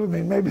beautiful. You know what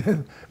I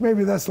mean?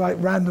 Maybe that's like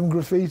random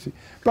graffiti.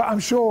 But I'm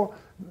sure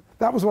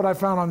that was what I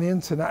found on the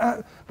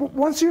internet. But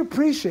once you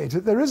appreciate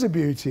it, there is a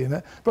beauty in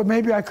it, but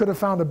maybe I could have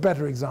found a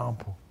better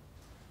example.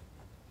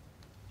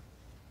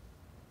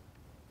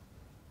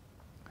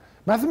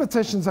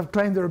 Mathematicians have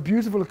claimed there are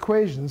beautiful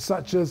equations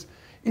such as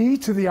e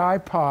to the I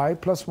pi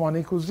plus 1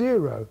 equals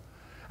 0.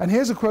 And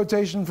here's a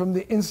quotation from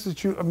the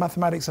Institute of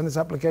Mathematics and its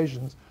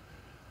Applications.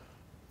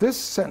 This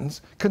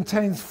sentence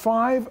contains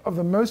 5 of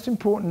the most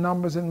important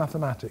numbers in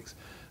mathematics: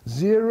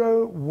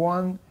 0,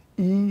 1,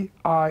 e,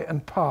 I,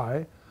 and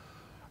pi,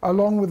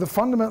 along with the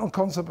fundamental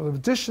concept of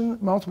addition,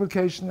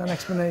 multiplication, and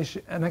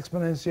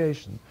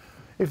exponentiation.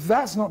 If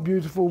that's not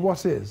beautiful,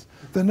 what is?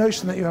 The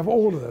notion that you have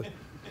all of it.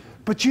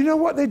 But you know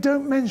what they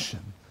don't mention?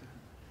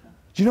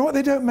 Do you know what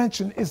they don't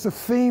mention is the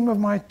theme of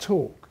my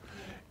talk.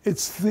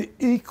 It's the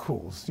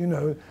equals, you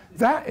know.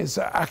 That is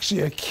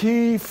actually a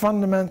key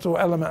fundamental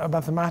element of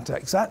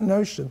mathematics. That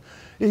notion,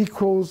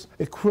 equals,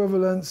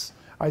 equivalence,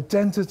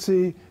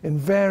 identity,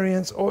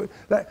 invariance, or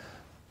that.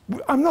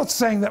 I'm not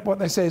saying that what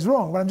they say is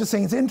wrong, but I'm just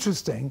saying it's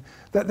interesting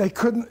that they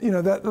couldn't, you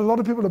know, that a lot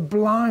of people are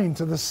blind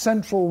to the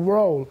central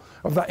role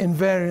of that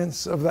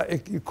invariance, of that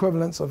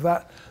equivalence, of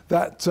that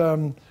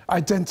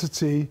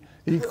identity,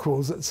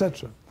 equals,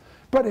 etc.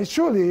 But it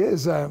surely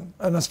is an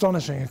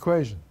astonishing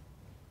equation.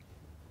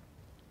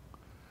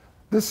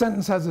 This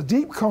sentence has a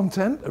deep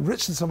content, a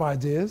richness of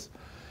ideas.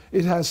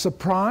 It has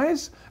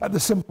surprise at the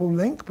simple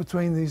link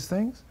between these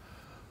things.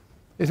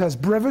 It has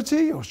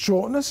brevity or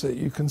shortness, so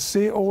you can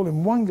see it all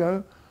in one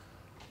go.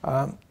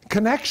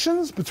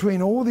 Connections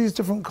between all these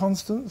different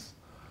constants,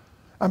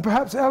 and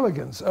perhaps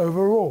elegance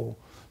overall.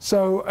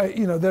 So,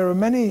 you know, there are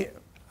many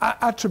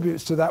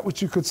attributes to that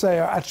which you could say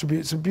are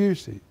attributes of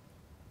beauty.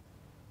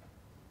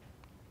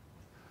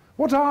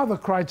 What are the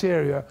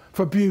criteria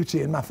for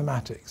beauty in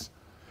mathematics?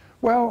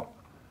 Well,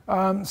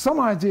 some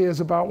ideas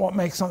about what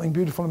makes something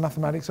beautiful in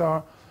mathematics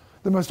are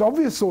the most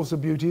obvious source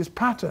of beauty is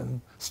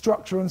pattern,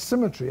 structure, and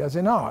symmetry, as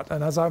in art,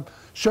 and as I've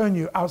shown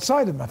you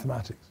outside of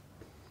mathematics.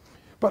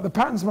 But the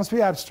patterns must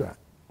be abstract.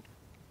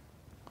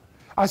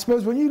 I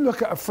suppose when you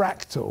look at a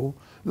fractal,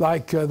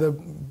 like the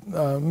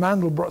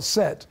Mandelbrot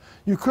set,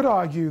 you could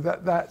argue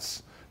that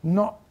that's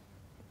not,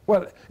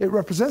 well, it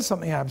represents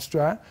something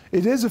abstract.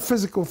 It is a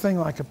physical thing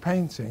like a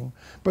painting,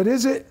 but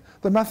is it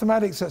the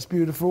mathematics that's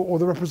beautiful, or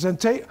the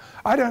representation?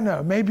 I don't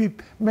know. Maybe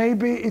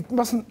it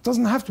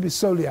doesn't have to be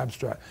solely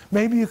abstract.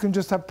 Maybe you can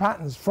just have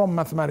patterns from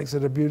mathematics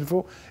that are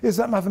beautiful. Is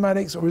that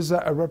mathematics, or is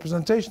that a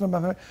representation of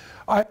mathematics?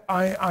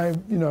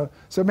 You know.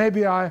 So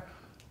maybe I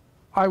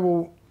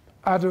will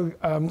add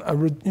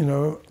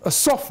a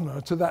softener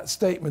to that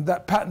statement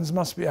that patterns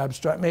must be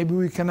abstract. Maybe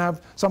we can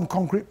have some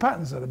concrete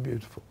patterns that are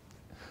beautiful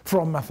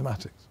from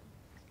mathematics.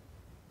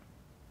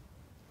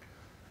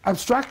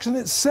 Abstraction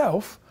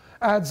itself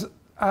adds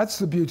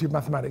to the beauty of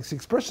mathematics. The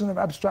expression of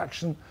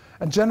abstraction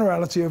and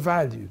generality are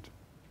valued.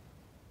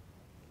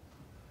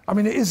 I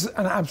mean, it is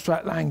an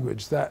abstract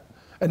language that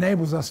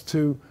enables us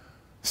to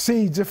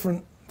see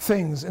different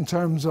things in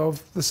terms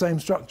of the same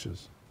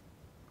structures.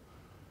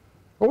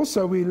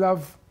 Also, we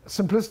love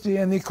simplicity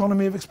and the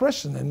economy of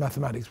expression in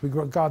mathematics. We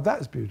regard that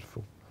as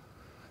beautiful.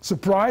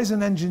 Surprise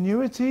and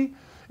ingenuity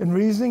in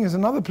reasoning is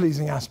another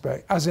pleasing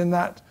aspect, as in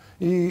that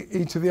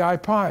e to the I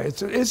pi.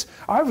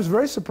 I was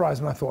very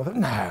surprised when I thought that,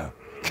 no,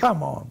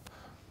 come on.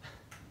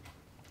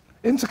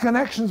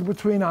 Interconnections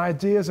between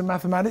ideas and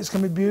mathematics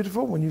can be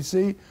beautiful when you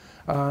see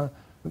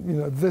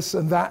this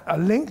and that are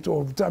linked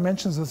or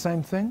dimensions of the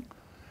same thing.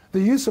 The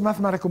use of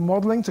mathematical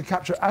modeling to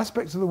capture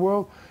aspects of the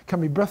world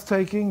can be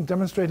breathtaking,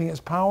 demonstrating its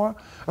power.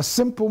 A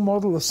simple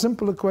model, a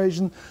simple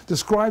equation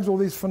describes all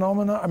these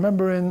phenomena. I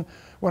remember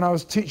when I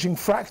was teaching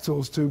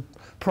fractals to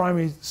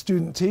primary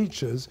student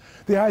teachers,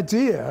 the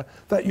idea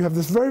that you have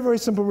this very, very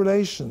simple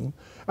relation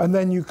and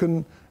then you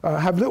can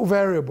have little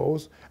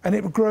variables and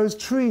it grows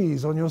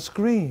trees on your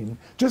screen,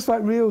 just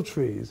like real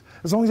trees.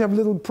 As long as you have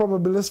little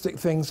probabilistic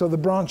things so the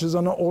branches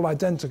are not all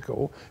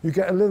identical, you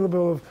get a little bit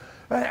of...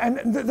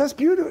 And that's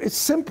beautiful. It's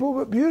simple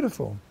but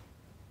beautiful.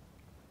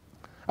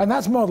 And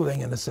that's modeling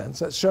in a sense.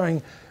 That's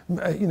showing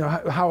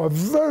how a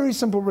very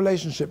simple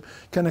relationship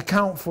can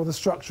account for the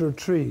structure of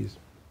trees.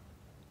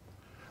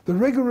 The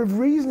rigor of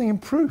reasoning in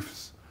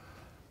proofs.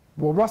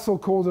 Well, Russell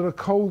called it a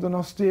cold and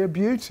austere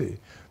beauty.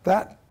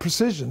 That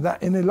precision, that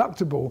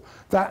ineluctable,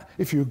 that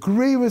if you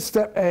agree with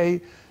step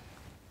A,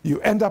 you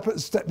end up at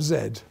step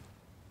Z.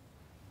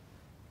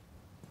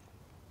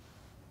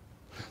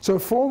 So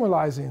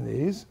formalizing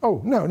these,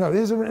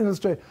 here's an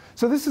illustration.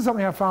 So this is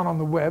something I found on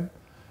the web,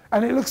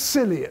 and it looks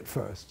silly at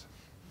first.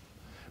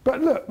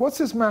 But look, what's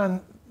this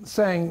man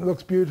saying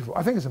looks beautiful?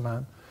 I think it's a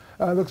man,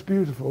 looks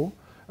beautiful.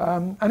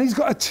 And he's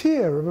got a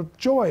tear of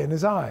joy in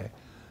his eye.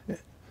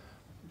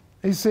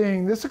 He's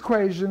seeing this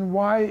equation,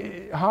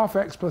 y half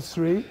x plus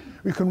 3.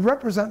 We can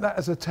represent that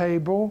as a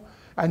table,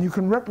 and you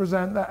can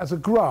represent that as a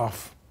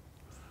graph.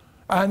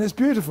 And it's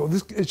beautiful.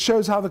 It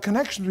shows how the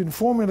connection between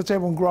formula,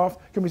 table, and graph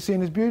can be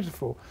seen as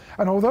beautiful.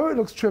 And although it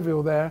looks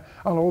trivial there,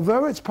 and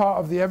although it's part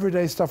of the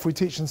everyday stuff we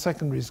teach in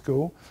secondary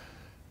school,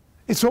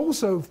 it's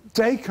also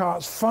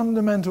Descartes'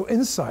 fundamental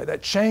insight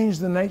that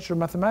changed the nature of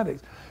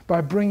mathematics by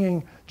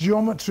bringing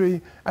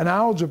geometry and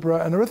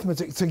algebra and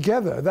arithmetic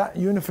together. That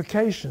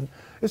unification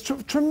is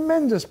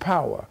tremendous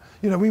power.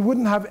 We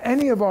wouldn't have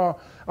any of our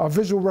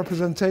visual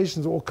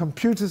representations or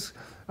computers,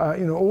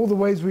 all the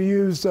ways we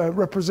use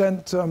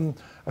represent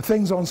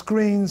things on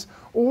screens,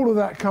 all of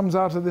that comes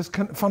out of this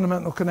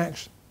fundamental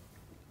connection.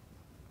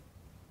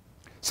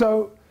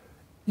 So,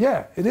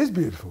 yeah, it is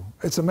beautiful.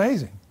 It's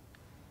amazing.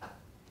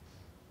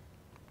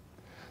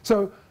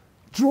 So,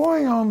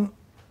 drawing on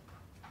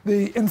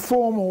the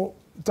informal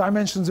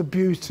dimensions of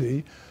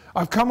beauty,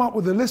 I've come up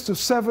with a list of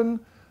 7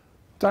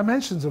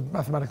 dimensions of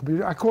mathematical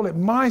beauty. I call it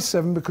my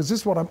 7 because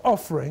this is what I'm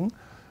offering.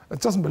 It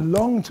doesn't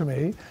belong to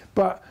me,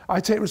 but I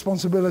take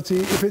responsibility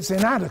if it's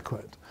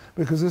inadequate,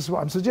 because this is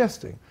what I'm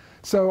suggesting.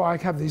 So I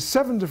have these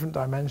 7 different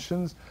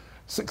dimensions: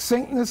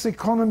 succinctness,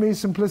 economy,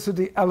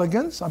 simplicity,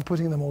 elegance. I'm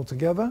putting them all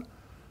together.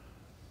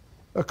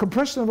 A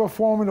compression of a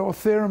formula or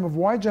theorem of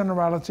wide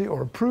generality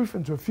or a proof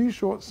into a few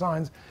short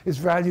signs is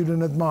valued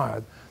and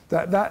admired.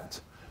 That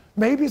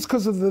maybe it's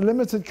because of the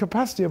limited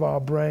capacity of our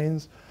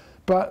brains,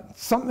 but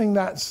something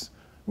that's,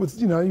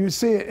 you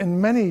see it in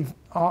many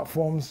art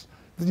forms,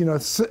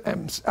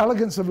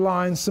 elegance of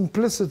line,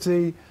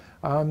 simplicity.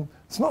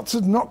 It's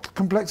not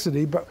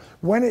complexity, but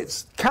when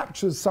it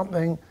captures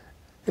something,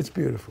 it's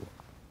beautiful.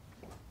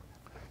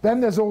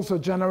 Then there's also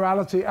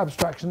generality,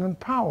 abstraction, and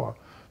power.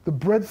 The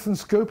breadth and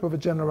scope of a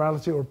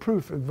generality or a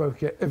proof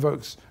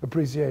evokes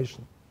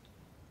appreciation.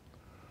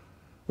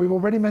 We've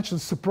already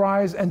mentioned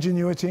surprise,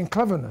 ingenuity, and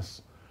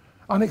cleverness.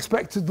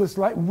 Unexpectedness,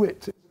 like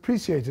wit, is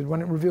appreciated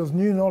when it reveals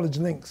new knowledge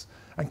links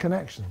and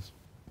connections.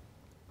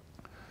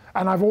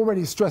 And I've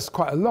already stressed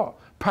quite a lot: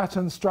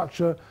 pattern,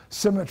 structure,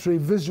 symmetry,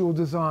 visual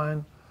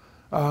design.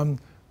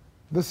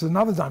 This is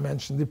another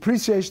dimension. The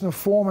appreciation of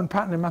form and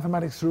pattern in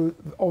mathematics,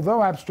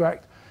 although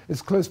abstract,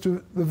 is close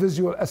to the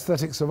visual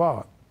aesthetics of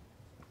art.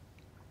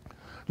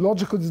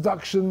 Logical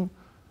deduction,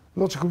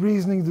 logical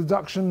reasoning,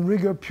 deduction,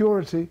 rigor,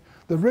 purity.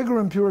 The rigor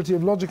and purity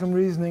of logic and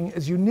reasoning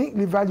is a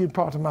uniquely valued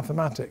part of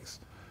mathematics.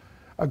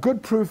 A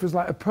good proof is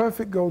like a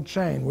perfect gold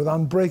chain with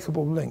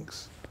unbreakable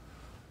links.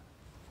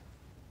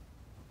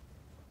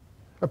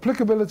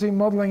 Applicability,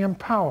 modeling, and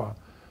power.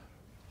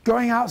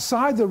 Going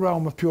outside the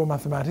realm of pure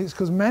mathematics,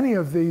 because many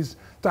of these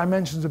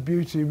dimensions of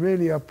beauty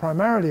really are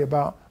primarily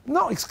about,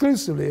 not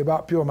exclusively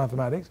about pure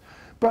mathematics,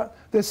 but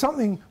there's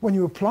something when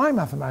you apply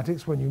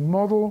mathematics, when you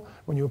model,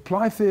 when you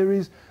apply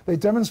theories, they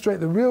demonstrate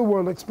the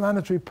real-world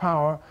explanatory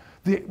power,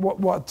 what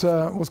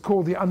was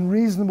called the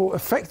unreasonable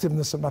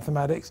effectiveness of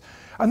mathematics,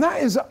 and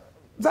that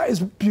is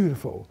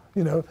beautiful.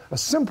 A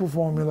simple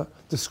formula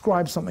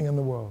describes something in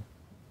the world.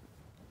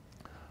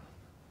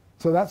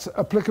 So that's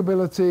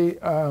applicability,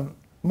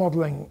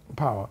 modeling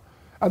power.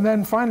 And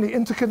then finally,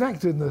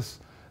 interconnectedness,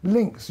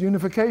 links,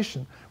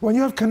 unification. When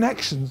you have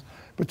connections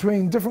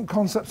between different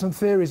concepts and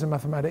theories in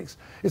mathematics.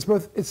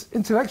 It's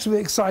intellectually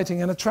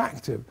exciting and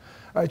attractive.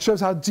 It shows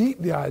how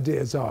deep the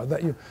ideas are,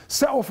 that you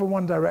set off in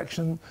one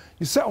direction,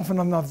 you set off in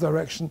another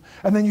direction,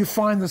 and then you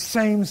find the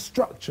same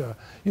structure,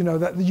 you know,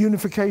 that the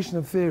unification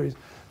of theories.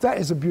 That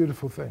is a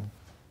beautiful thing.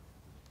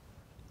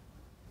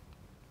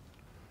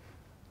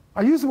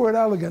 I use the word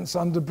elegance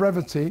under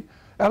brevity.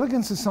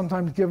 Elegance is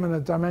sometimes given a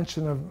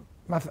dimension of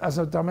as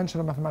a dimension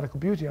of mathematical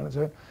beauty on its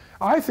own.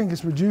 I think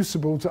it's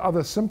reducible to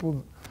other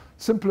simpler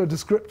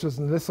descriptors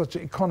in this, such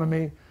as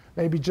economy,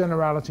 maybe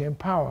generality and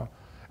power.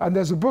 And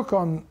there's a book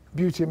on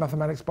beauty in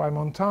mathematics by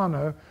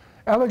Montano.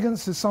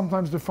 Elegance is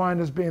sometimes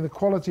defined as being the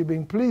quality of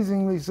being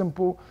pleasingly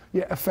simple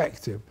yet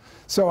effective.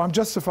 So I'm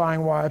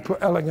justifying why I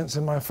put elegance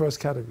in my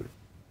first category.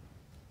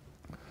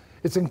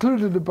 It's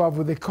included above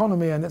with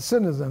economy and its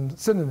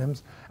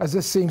synonyms, as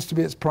this seems to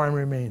be its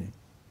primary meaning.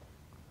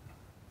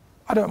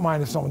 I don't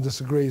mind if someone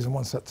disagrees and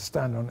wants that to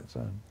stand on its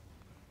own.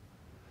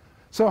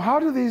 So how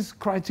do these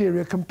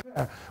criteria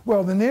compare?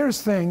 Well, the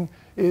nearest thing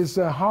is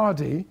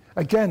Hardy.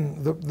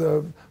 Again,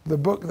 the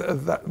book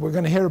that we're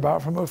going to hear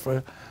about from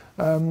Oplæg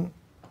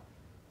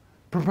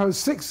proposed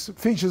 6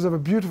 features of a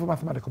beautiful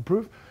mathematical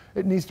proof.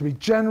 It needs to be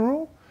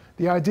general.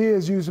 The idea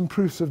is used in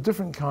proofs of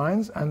different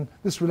kinds, and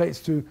this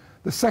relates to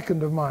the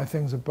second of my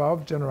things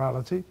above,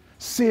 generality.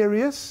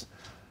 Serious,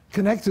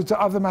 connected to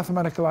other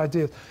mathematical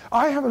ideas.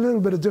 I have a little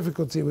bit of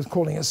difficulty with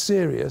calling it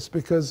serious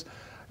because,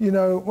 you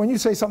know, when you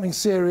say something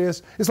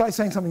serious, it's like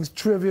saying something's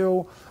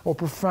trivial or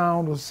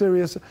profound or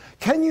serious.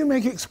 Can you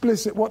make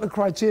explicit what the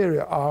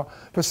criteria are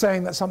for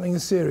saying that something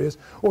is serious,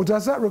 or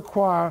does that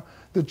require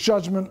the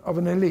judgment of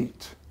an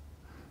elite?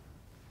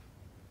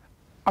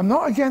 I'm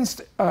not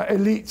against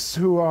elites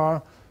who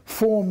are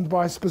formed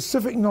by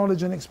specific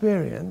knowledge and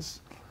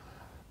experience,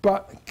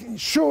 but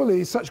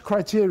surely such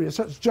criteria,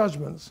 such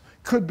judgments,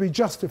 could be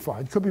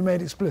justified, could be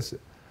made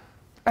explicit.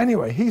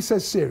 Anyway, he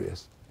says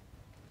serious.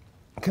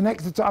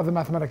 Connected to other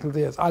mathematical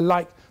ideas. I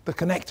like the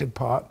connected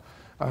part.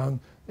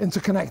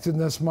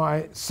 Interconnectedness,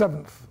 my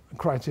 7th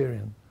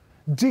criterion.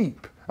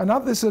 Deep.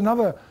 This is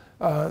another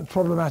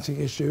problematic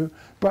issue,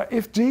 but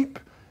if deep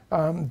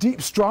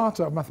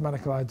strata of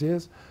mathematical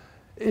ideas,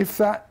 if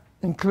that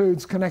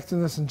includes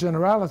connectedness and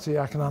generality,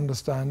 I can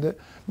understand it.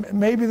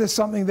 Maybe there's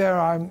something there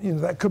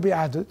that could be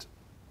added.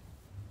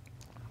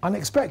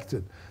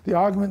 Unexpected. The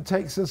argument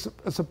takes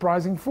a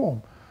surprising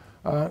form.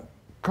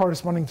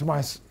 Corresponding to my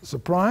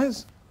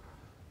surprise,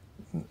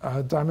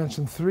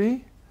 dimension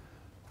 3.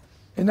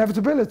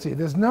 Inevitability.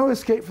 There's no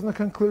escape from the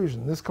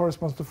conclusion. This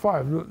corresponds to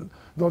 5.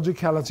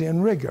 Logicality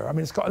and rigor. I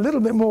mean, it's got a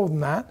little bit more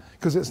than that,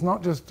 because it's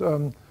not just,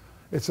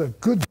 it's a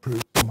good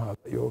proof somehow.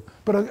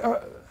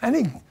 But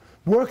any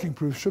working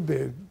proof should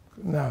be,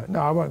 no,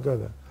 I won't go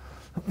there.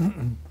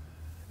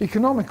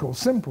 Economical,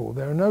 simple.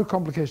 There are no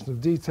complications of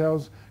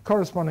details,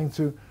 corresponding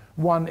to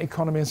 1,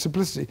 economy and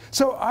simplicity.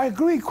 So I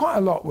agree quite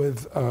a lot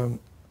with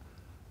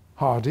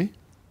Hardy.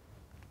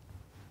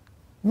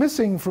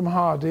 Missing from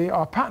Hardy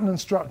are pattern and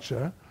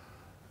structure.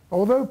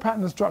 Although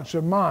pattern and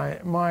structure,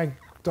 my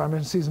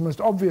dimension sees the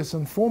most obvious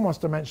and foremost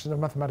dimension of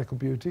mathematical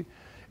beauty,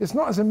 it's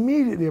not as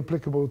immediately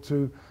applicable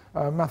to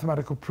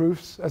mathematical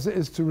proofs as it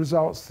is to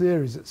results,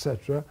 theories,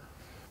 etc.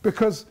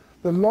 Because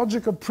the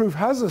logic of proof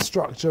has a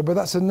structure, but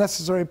that's a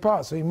necessary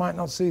part, so you might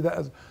not see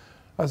that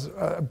as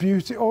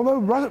beauty, although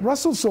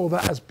Russell saw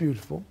that as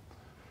beautiful.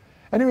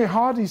 Anyway,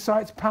 Hardy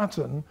cites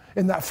pattern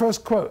in that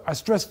first quote. I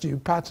stressed to you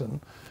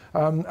pattern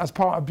as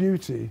part of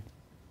beauty.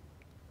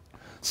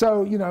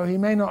 So, you know, he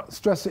may not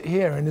stress it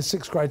here in his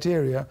 6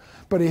 criteria,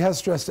 but he has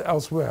stressed it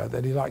elsewhere,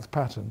 that he likes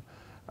pattern.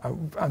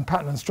 And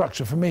pattern and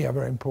structure, for me, are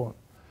very important.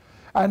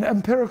 And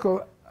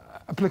empirical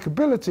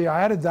applicability,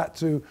 I added that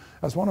to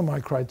as one of my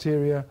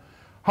criteria.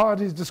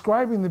 Hardy is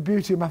describing the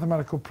beauty of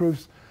mathematical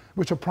proofs,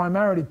 which are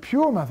primarily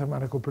pure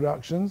mathematical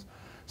productions,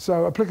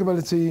 so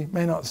applicability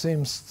may not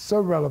seem so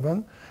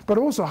relevant. But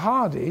also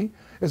Hardy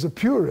is a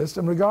purist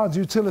and regards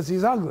utility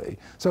as ugly,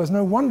 so it's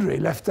no wonder he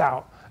left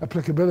out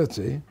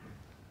applicability.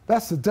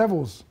 That's the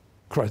devil's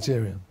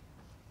criterion.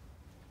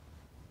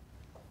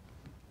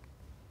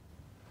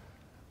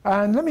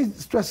 And let me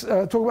talk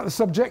about the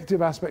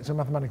subjective aspects of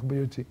mathematical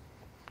beauty.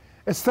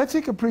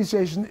 Aesthetic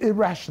appreciation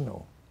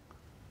irrational,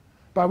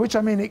 by which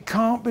I mean it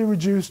can't be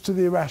reduced to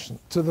the rational.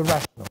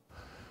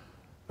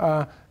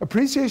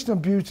 Appreciation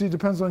of beauty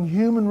depends on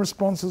human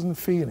responses and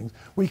feelings.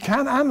 We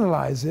can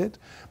analyze it,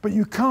 but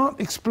you can't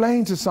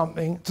explain to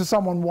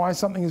someone why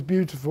something is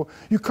beautiful.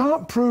 You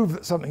can't prove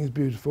that something is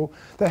beautiful.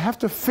 They have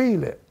to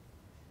feel it.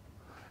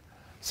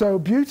 So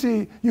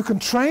beauty, you can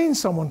train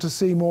someone to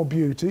see more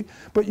beauty,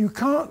 but you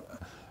can't.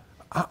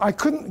 I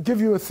couldn't give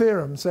you a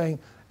theorem saying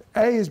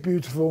A is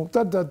beautiful,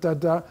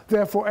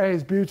 therefore A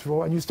is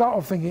beautiful, and you start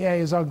off thinking A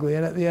is ugly,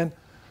 and at the end,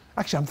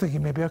 actually I'm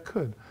thinking maybe I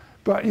could.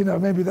 But, you know,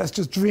 maybe that's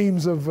just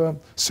dreams of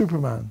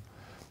Superman.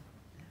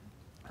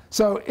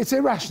 So it's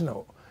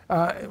irrational.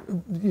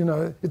 You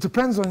know, it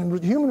depends on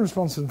human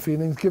responses and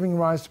feelings, giving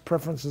rise to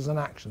preferences and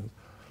actions.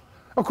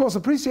 Of course,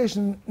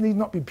 appreciation need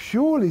not be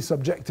purely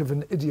subjective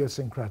and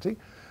idiosyncratic,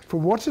 for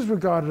what is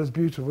regarded as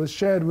beautiful is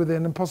shared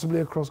within and possibly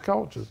across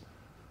cultures.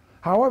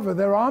 However,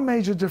 there are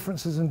major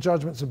differences in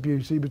judgments of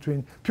beauty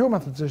between pure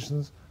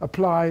mathematicians,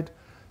 applied,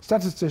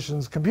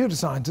 statisticians, computer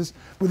scientists.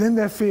 Within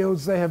their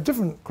fields, they have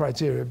different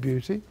criteria of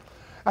beauty.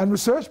 And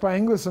research by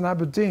Inglis and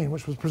Aberdeen,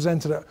 which was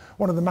presented at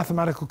one of the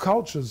mathematical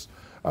cultures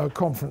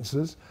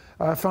conferences,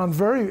 found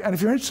and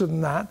if you're interested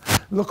in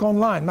that, look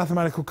online,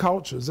 Mathematical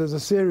Cultures. There's a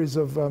series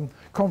of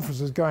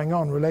conferences going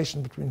on,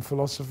 relation between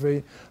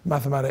philosophy,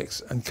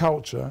 mathematics, and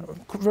culture.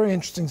 A very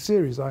interesting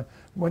series. I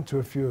went to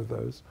a few of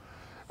those.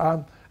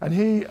 And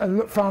he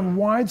found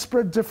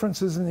widespread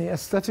differences in the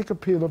aesthetic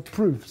appeal of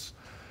proofs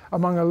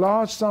among a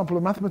large sample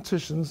of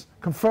mathematicians,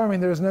 confirming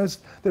there is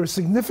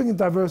significant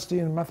diversity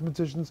in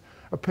mathematicians'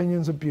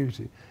 opinions of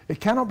beauty.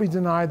 It cannot be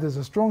denied there's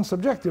a strong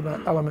subjective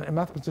element in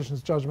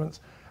mathematicians' judgments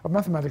of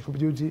mathematical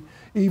beauty,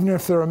 even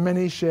if there are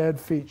many shared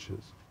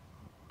features.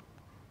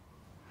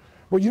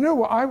 Well, you know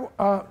what?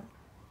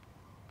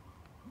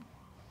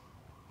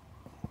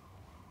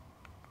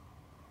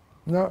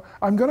 No,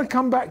 I'm going to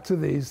come back to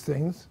these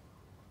things.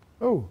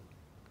 Oh.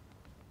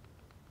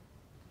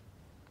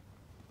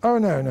 Oh,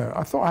 no.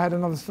 I thought I had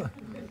another slide.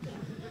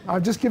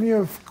 I've just given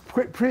you a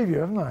quick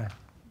preview, haven't I?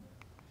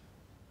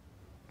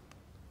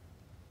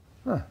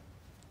 Huh.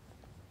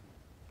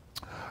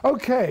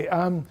 Okay.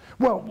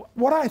 Well,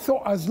 what I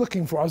thought I was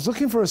looking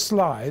for a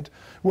slide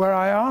where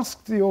I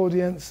asked the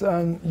audience,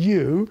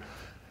 do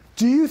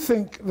you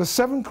think the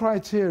 7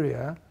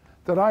 criteria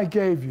that I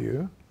gave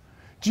you,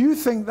 do you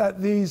think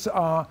that these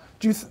are,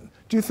 do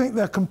you think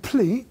they're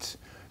complete?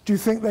 Do you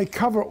think they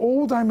cover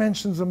all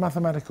dimensions of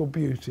mathematical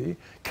beauty?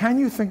 Can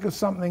you think of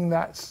something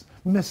that's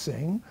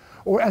missing?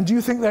 And do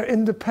you think they're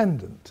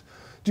independent?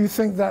 Do you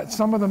think that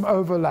some of them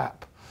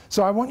overlap?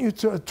 So I want you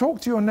to talk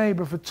to your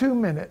neighbor for 2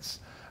 minutes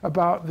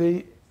about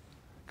the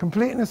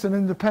completeness and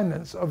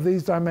independence of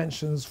these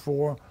dimensions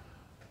for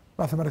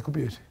mathematical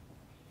beauty.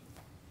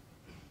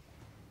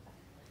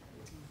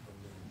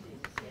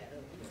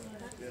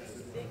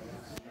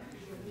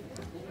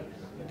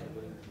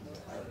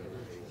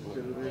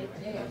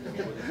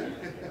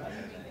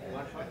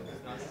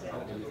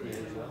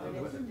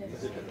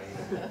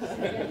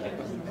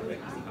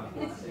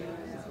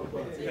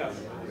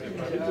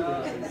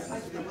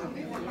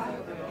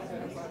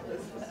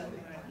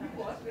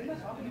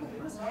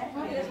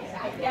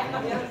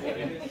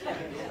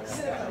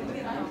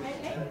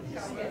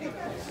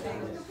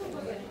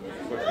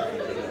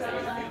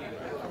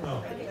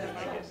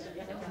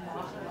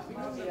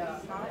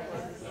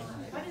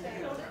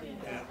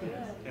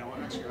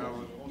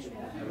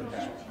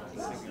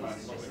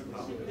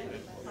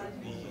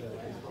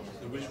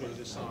 The visual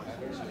design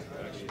is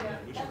actually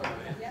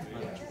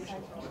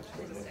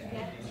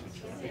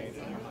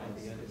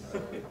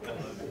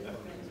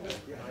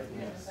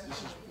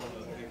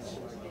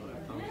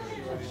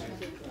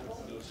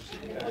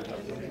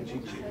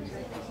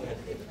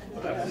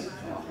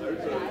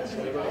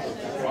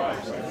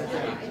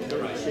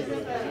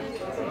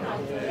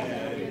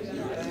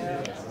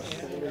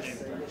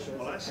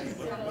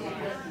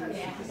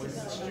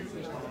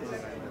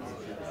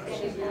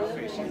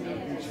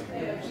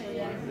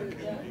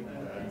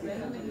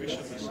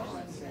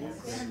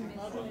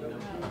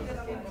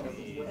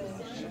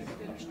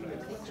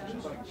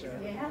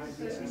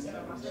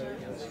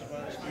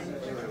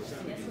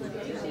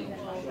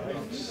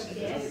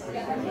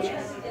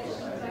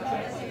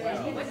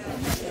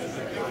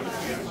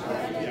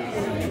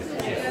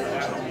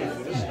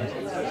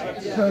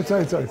No, it's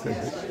okay.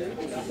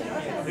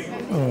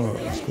 Oh,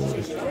 that's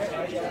gorgeous.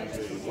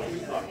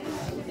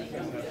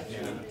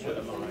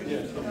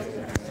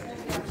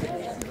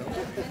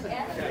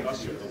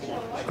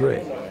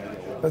 Great.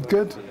 That's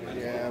good?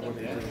 Yeah, but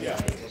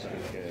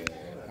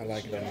I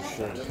like it on the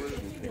shirt.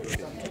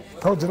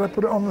 Oh, did I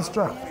put it on the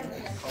strap?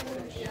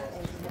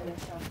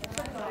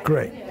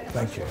 Great.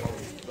 Thank you.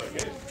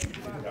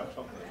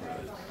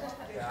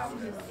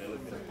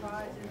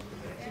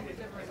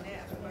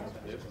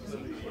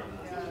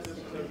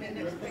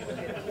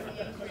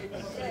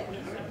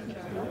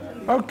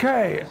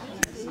 Okay.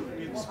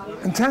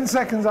 In 10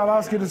 seconds, I'll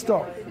ask you to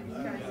stop.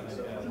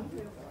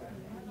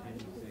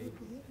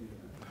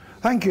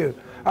 Thank you.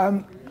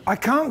 I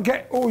can't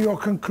get all your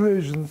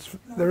conclusions.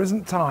 There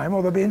isn't time,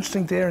 or they'll be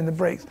interesting to hear in the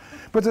breaks.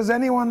 But does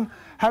anyone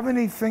have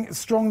anything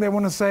strong they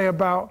want to say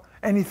about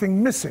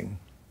anything missing?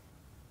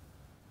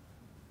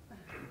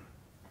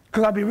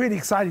 Because I'd be really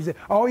excited to say,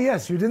 oh,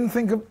 yes, you didn't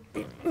think of...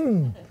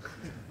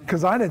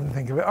 Because I didn't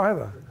think of it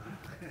either.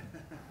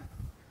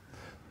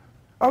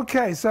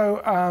 Okay,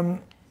 so,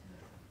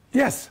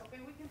 yes.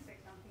 Maybe we can say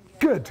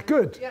something.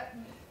 Good. Yeah,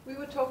 we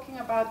were talking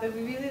about that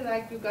we really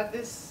like you got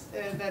this,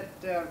 that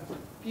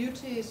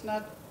beauty is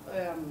not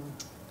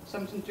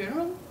something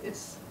general,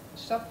 it's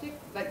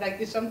subject. Like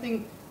it's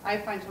something, I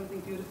find something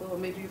beautiful, or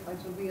maybe you find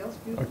something else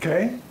beautiful.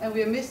 Okay. And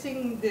we are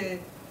missing the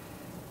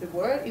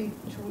word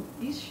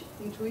intuition.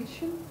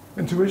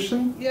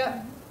 Intuition?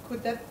 Yeah,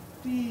 could that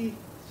be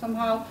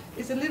somehow,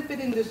 it's a little bit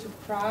in the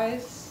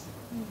surprise,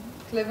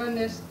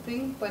 cleverness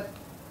thing, but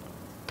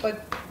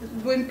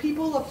when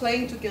people are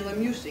playing together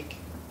music,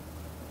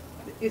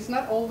 it's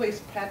not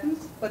always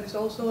patterns, but it's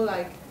also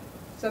like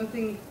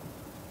something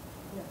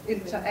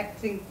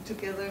interacting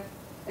together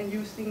and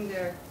using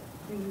their.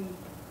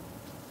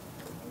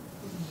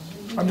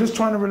 I'm just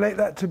trying to relate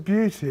that to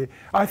beauty.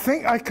 I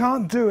think I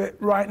can't do it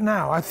right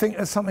now. I think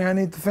that's something I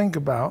need to think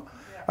about.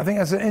 Yeah. I think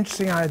that's an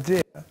interesting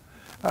idea.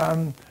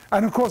 And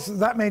of course,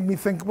 that made me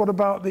think, what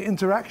about the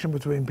interaction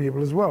between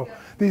people as well? Yeah.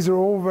 These are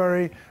all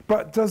very,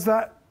 but does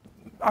that,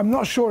 I'm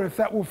not sure if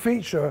that will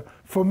feature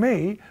for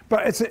me,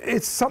 but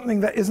it's something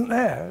that isn't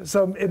there.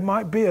 So it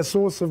might be a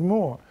source of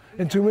more.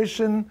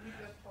 Intuition,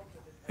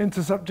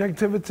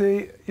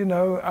 intersubjectivity, you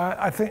know,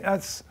 I think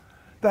that's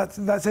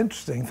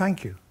interesting.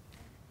 Thank you.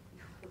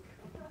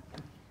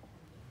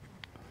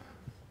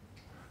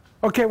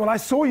 Okay, well, I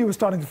saw you were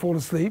starting to fall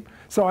asleep,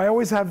 so I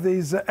always have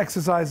these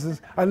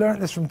exercises. I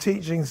learned this from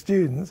teaching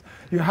students.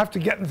 You have to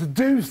get them to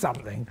do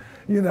something.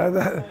 You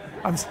know,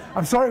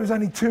 I'm sorry it was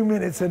only 2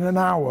 minutes in an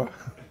hour.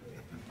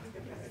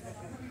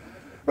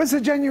 But it's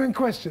a genuine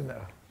question,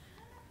 though.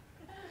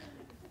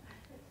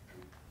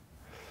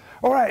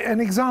 All right, an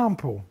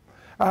example.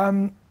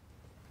 You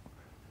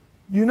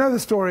know the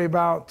story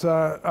about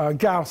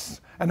Gauss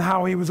and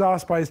how he was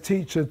asked by his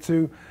teacher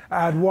to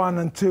add 1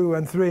 and 2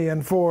 and 3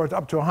 and 4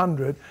 up to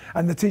 100,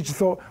 and the teacher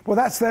thought, well,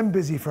 that's them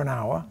busy for an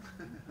hour.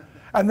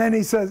 And then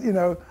he says, you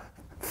know,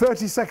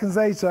 30 seconds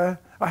later,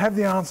 I have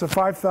the answer,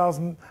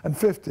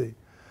 5,050.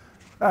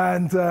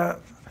 And,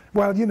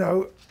 well, you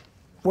know,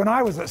 when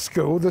I was at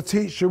school, the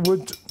teacher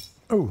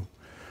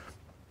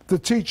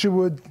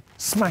would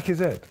smack his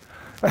head.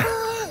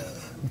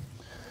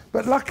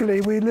 But luckily,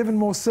 we live in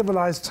more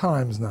civilized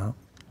times now.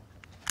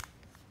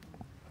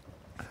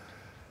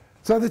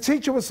 So the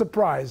teacher was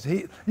surprised.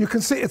 You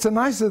can see it's a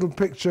nice little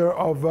picture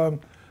of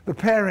the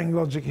pairing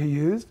logic he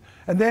used.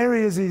 And there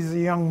he is, he's a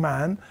young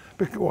man,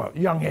 well,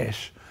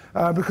 youngish,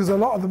 because a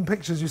lot of the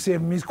pictures you see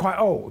of him, he's quite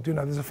old. You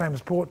know, there's a famous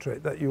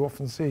portrait that you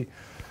often see.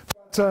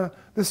 But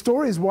the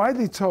story is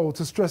widely told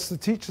to stress the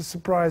teacher's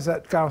surprise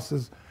at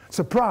Gauss's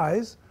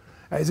surprise,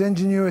 at his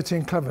ingenuity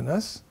and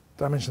cleverness,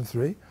 dimension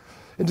 3,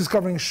 in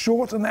discovering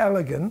short and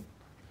elegant,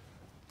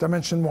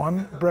 dimension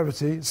 1,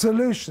 brevity,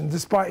 solution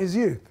despite his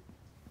youth.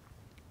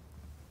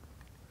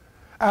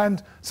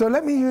 And so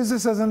let me use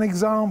this as an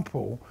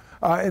example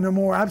in a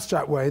more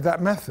abstract way,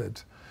 that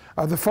method.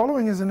 The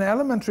following is an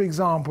elementary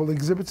example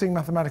exhibiting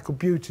mathematical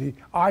beauty,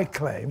 I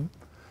claim,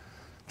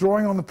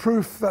 drawing on the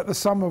proof that the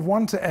sum of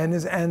 1 to n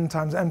is n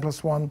times n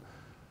plus 1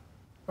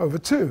 over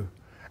 2.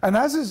 And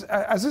as is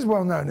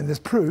well known in this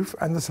proof,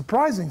 and the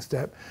surprising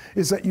step,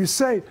 is that you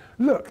say,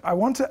 look, I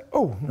want to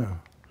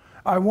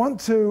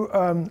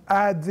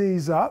add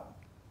these up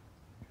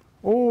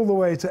all the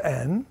way to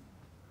n.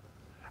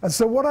 And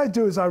so what I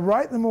do is I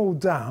write them all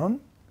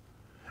down,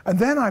 and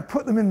then I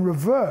put them in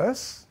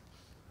reverse,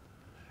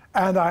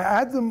 and I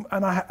add them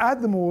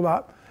all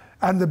up,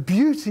 and the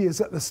beauty is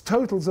that the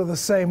totals are the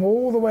same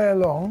all the way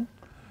along,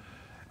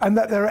 and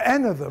that there are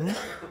n of them,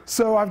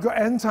 so I've got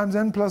n times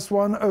n plus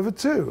 1 over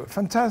 2.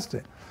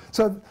 Fantastic.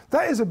 So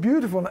that is a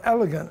beautiful and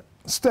elegant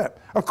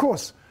step. Of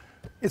course,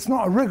 it's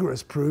not a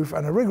rigorous proof,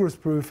 and a rigorous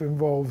proof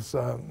involves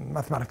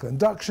mathematical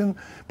induction,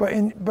 but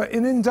in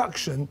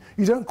induction,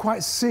 you don't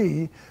quite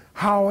see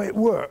how it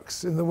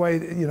works in the way,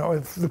 you know,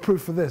 the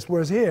proof of this.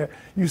 Whereas here,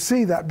 you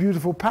see that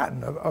beautiful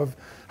pattern of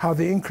how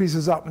the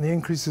increases up and the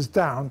increases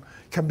down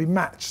can be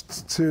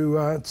matched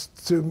to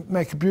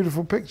make a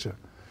beautiful picture.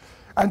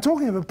 And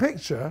talking of a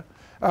picture,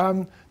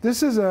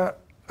 this is a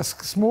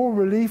small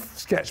relief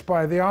sketch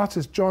by the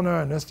artist Paul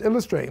Ernest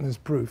illustrating this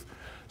proof.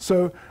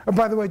 So, and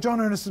by the way,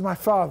 Paul Ernest is my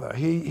father.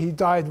 He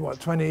died,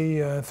 what,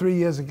 23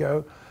 years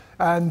ago,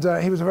 and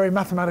he was a very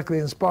mathematically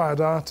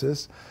inspired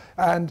artist.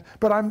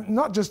 But I'm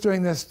not just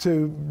doing this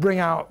to bring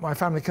out my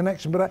family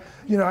connection, but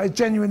it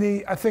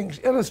genuinely, I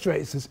think,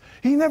 illustrates this.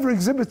 He never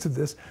exhibited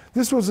this.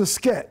 This was a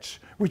sketch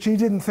which he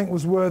didn't think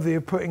was worthy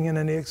of putting in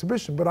any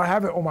exhibition, but I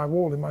have it on my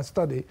wall in my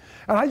study,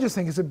 and I just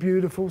think it's a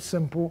beautiful,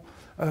 simple,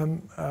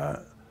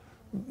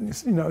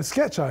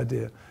 sketch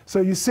idea.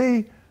 So you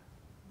see,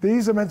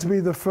 these are meant to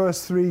be the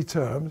first 3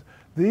 terms.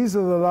 These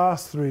are the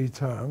last 3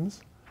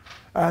 terms,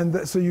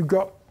 and so you've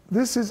got,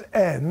 this is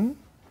n,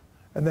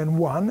 and then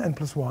 1, n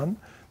plus 1.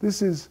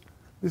 This is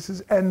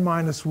n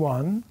minus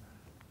 1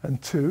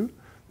 and 2.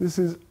 This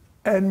is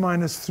n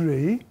minus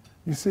 3.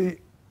 You see,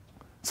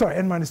 sorry,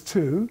 n minus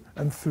 2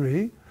 and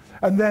 3.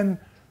 And then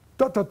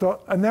dot, dot,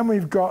 dot. And then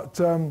we've got,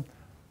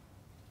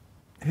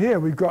 here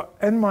we've got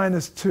n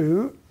minus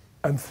 2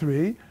 and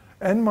 3,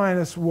 n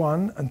minus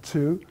 1 and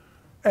 2,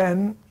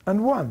 n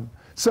and 1.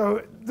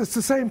 So it's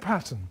the same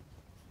pattern.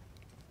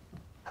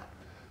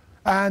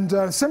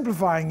 And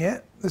simplifying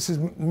it, this is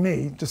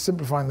me just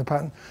simplifying the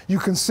pattern. You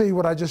can see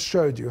what I just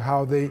showed you,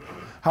 how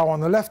on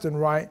the left and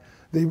right,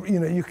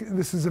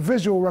 this is a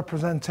visual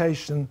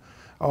representation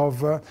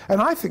of, and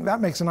I think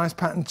that makes a nice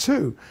pattern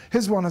too.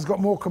 His one has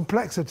got more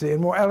complexity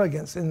and more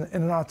elegance in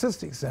an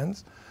artistic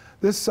sense.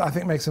 This, I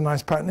think, makes a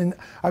nice pattern. And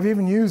I've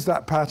even used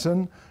that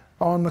pattern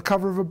on the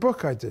cover of a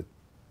book I did,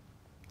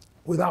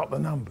 without the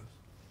numbers.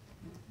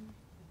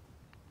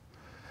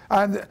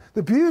 And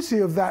the beauty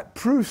of that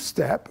proof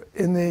step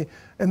in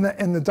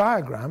the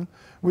diagram,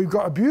 we've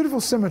got a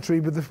beautiful symmetry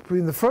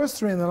between the first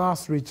three and the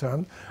last three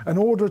terms, an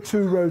order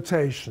 2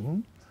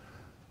 rotation.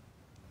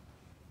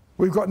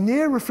 We've got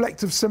near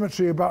reflective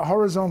symmetry about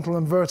horizontal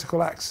and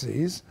vertical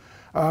axes,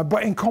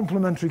 but in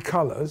complementary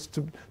colors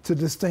to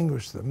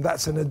distinguish them.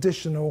 That's an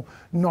additional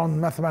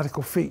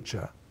non-mathematical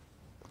feature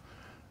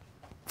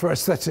for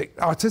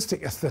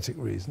artistic aesthetic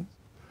reasons.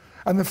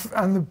 And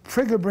the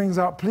figure brings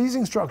out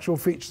pleasing structural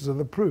features of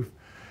the proof.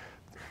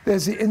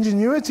 There's the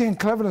ingenuity and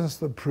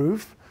cleverness of the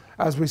proof,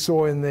 as we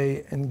saw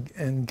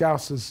in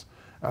Gauss's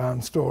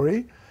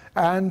story,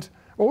 and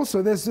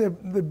also there's the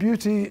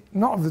beauty,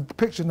 not of the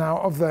picture now,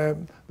 of the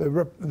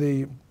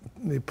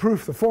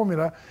proof, the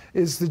formula,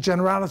 is the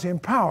generality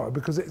and power,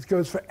 because it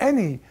goes for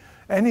any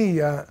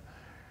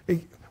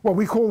well,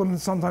 we call them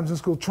sometimes in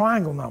school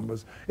triangle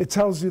numbers. It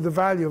tells you the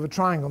value of a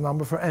triangle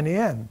number for any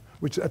n,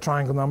 which a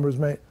triangle number is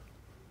made.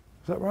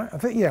 Is that right? I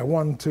think, yeah,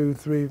 1, 2,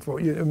 3, 4.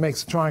 It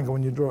makes a triangle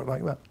when you draw it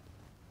like that.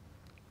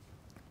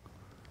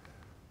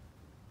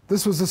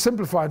 This was the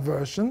simplified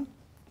version.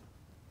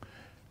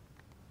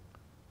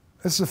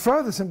 This is a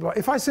further simplified.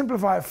 If I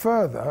simplify it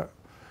further,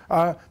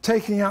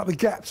 taking out the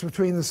gaps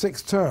between the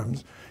 6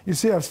 terms, you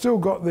see I've still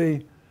got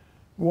the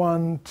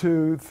 1,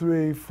 2,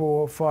 3,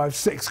 4, 5,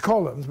 6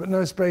 columns, but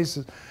no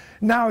spaces.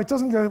 Now it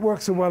doesn't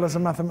work so well as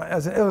an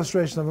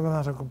illustration of a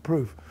mathematical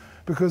proof,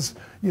 because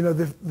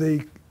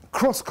the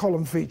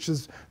cross-column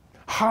features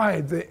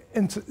hide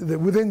the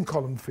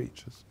within-column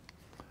features.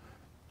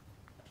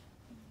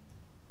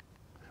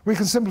 We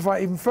can simplify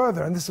it even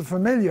further, and this is a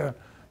familiar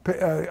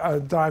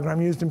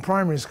diagram used in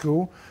primary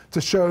school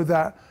to show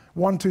that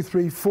 1, 2,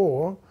 3,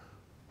 4,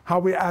 how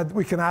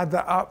we can add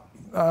that up,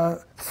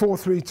 4,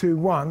 3, 2,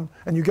 1,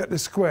 and you get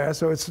this square,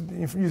 so it's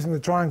using the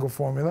triangle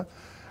formula.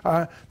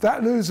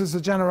 That loses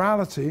the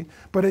generality,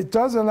 but it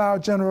does allow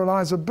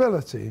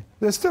generalizability.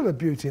 There's still a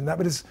beauty in that,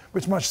 but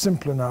it's much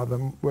simpler now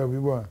than where we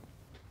were.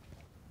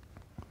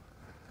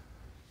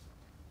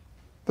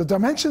 The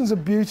dimensions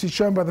of beauty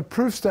shown by the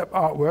proof step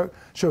artwork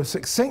show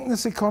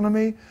succinctness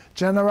economy,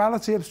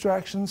 generality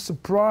abstraction,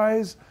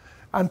 surprise,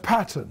 and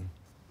pattern.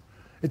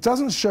 It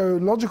doesn't show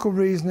logical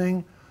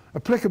reasoning,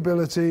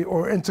 applicability,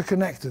 or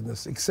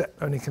interconnectedness,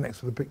 except only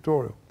connects with the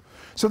pictorial.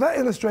 So that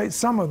illustrates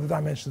some of the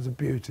dimensions of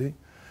beauty.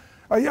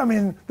 I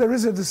mean,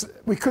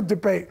 we could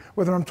debate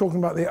whether I'm talking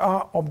about the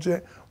art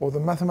object or the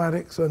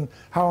mathematics and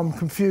how I'm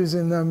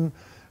confusing them.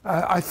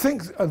 I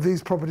think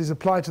these properties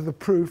apply to the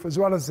proof as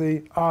well as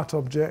the art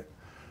object.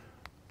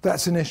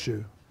 That's an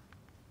issue.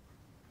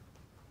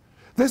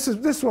 This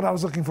is what I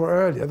was looking for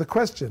earlier, the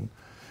question.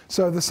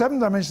 So the 7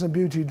 dimensions of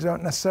beauty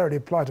don't necessarily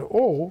apply to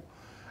all,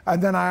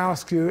 and then I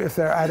ask you if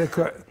they're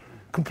adequate,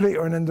 complete,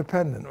 or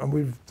independent, and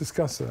we've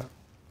discussed that.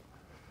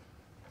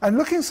 And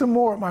looking some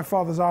more at my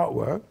father's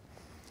artwork,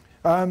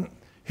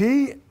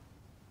 he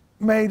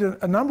made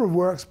a number of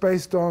works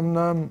based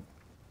on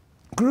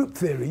group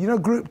theory. You know,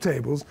 group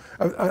tables,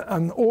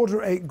 an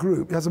order 8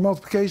 group, it has a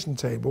multiplication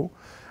table,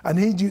 and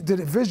he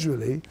did it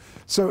visually.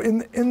 So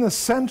in the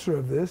center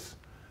of this,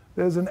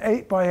 there's an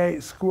 8 by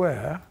 8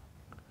 square,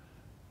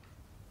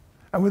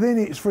 and within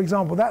each, for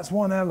example, that's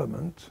one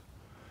element,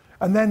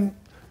 and then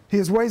he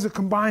has ways of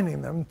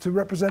combining them to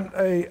represent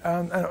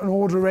an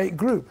order 8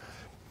 group.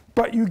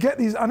 But you get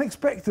these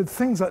unexpected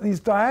things like these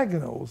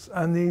diagonals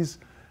and these,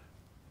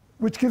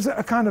 which gives it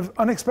a kind of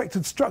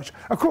unexpected structure.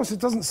 Of course, it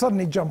doesn't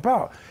suddenly jump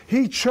out.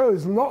 He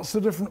chose lots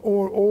of different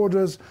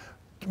orders,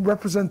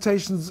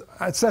 representations,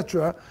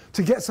 etc.,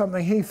 to get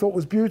something he thought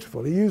was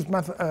beautiful. He used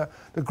the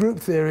group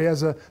theory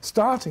as a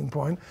starting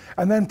point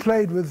and then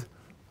played with.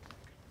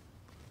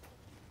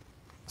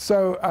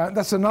 So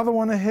that's another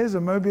one of his, a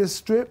Mobius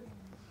strip,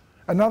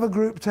 another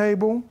group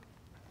table,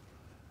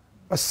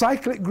 a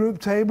cyclic group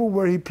table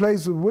where he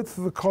plays with the width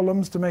of the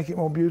columns to make it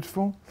more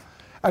beautiful.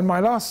 And my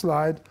last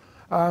slide,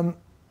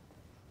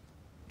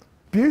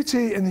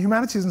 beauty in the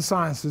humanities and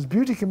sciences.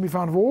 Beauty can be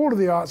found in all of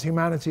the arts,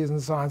 humanities,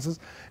 and sciences,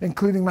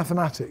 including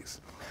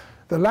mathematics.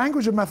 The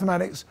language of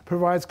mathematics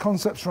provides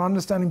concepts for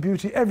understanding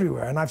beauty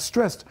everywhere, and I've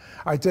stressed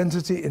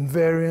identity,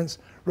 invariance,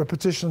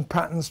 repetition,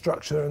 pattern,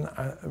 structure,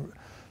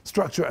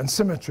 and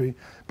symmetry.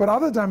 But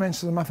other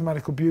dimensions of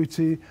mathematical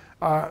beauty,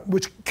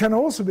 which can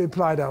also be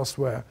applied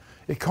elsewhere: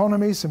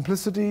 economy,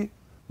 simplicity,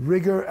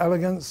 rigor,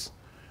 elegance,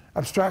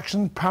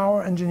 abstraction,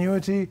 power,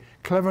 ingenuity,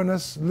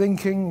 cleverness,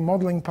 linking,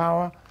 modeling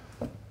power.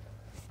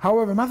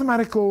 However,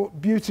 mathematical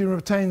beauty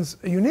retains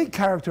a unique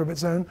character of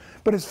its own,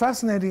 but it's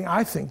fascinating,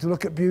 I think, to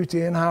look at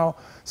beauty and how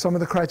some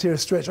of the criteria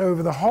stretch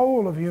over the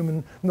whole of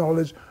human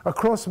knowledge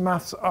across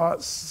maths,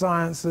 arts,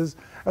 sciences,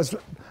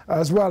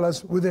 as well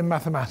as within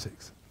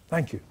mathematics.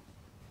 Thank you.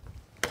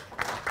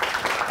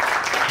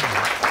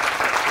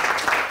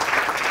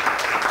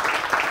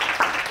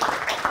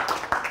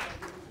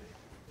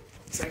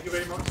 Thank you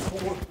very much,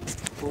 Paul,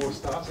 for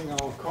starting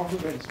our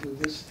conference with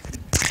this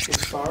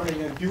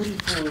inspiring and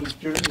beautiful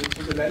journey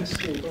into the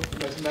landscape of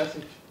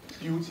mathematics,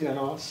 beauty, and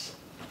arts.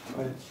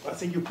 I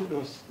think you put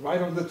us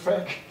right on the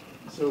track.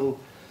 So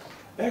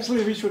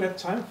actually we should have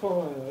time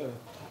for a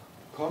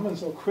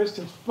comments or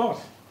questions, but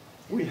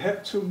we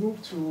have to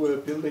move to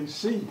building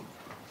C.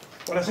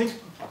 But I think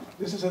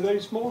this is a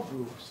very small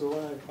group, so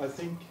I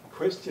think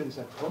questions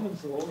and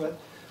comments and all that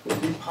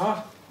will be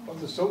part of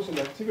the social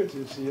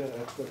activities here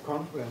at the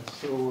conference.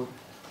 So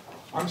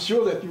I'm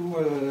sure that you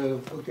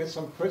will get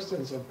some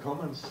questions and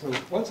comments. So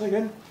once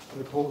again,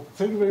 Paul,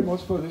 thank you very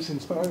much for this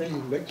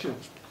inspiring lecture.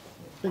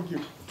 Thank you.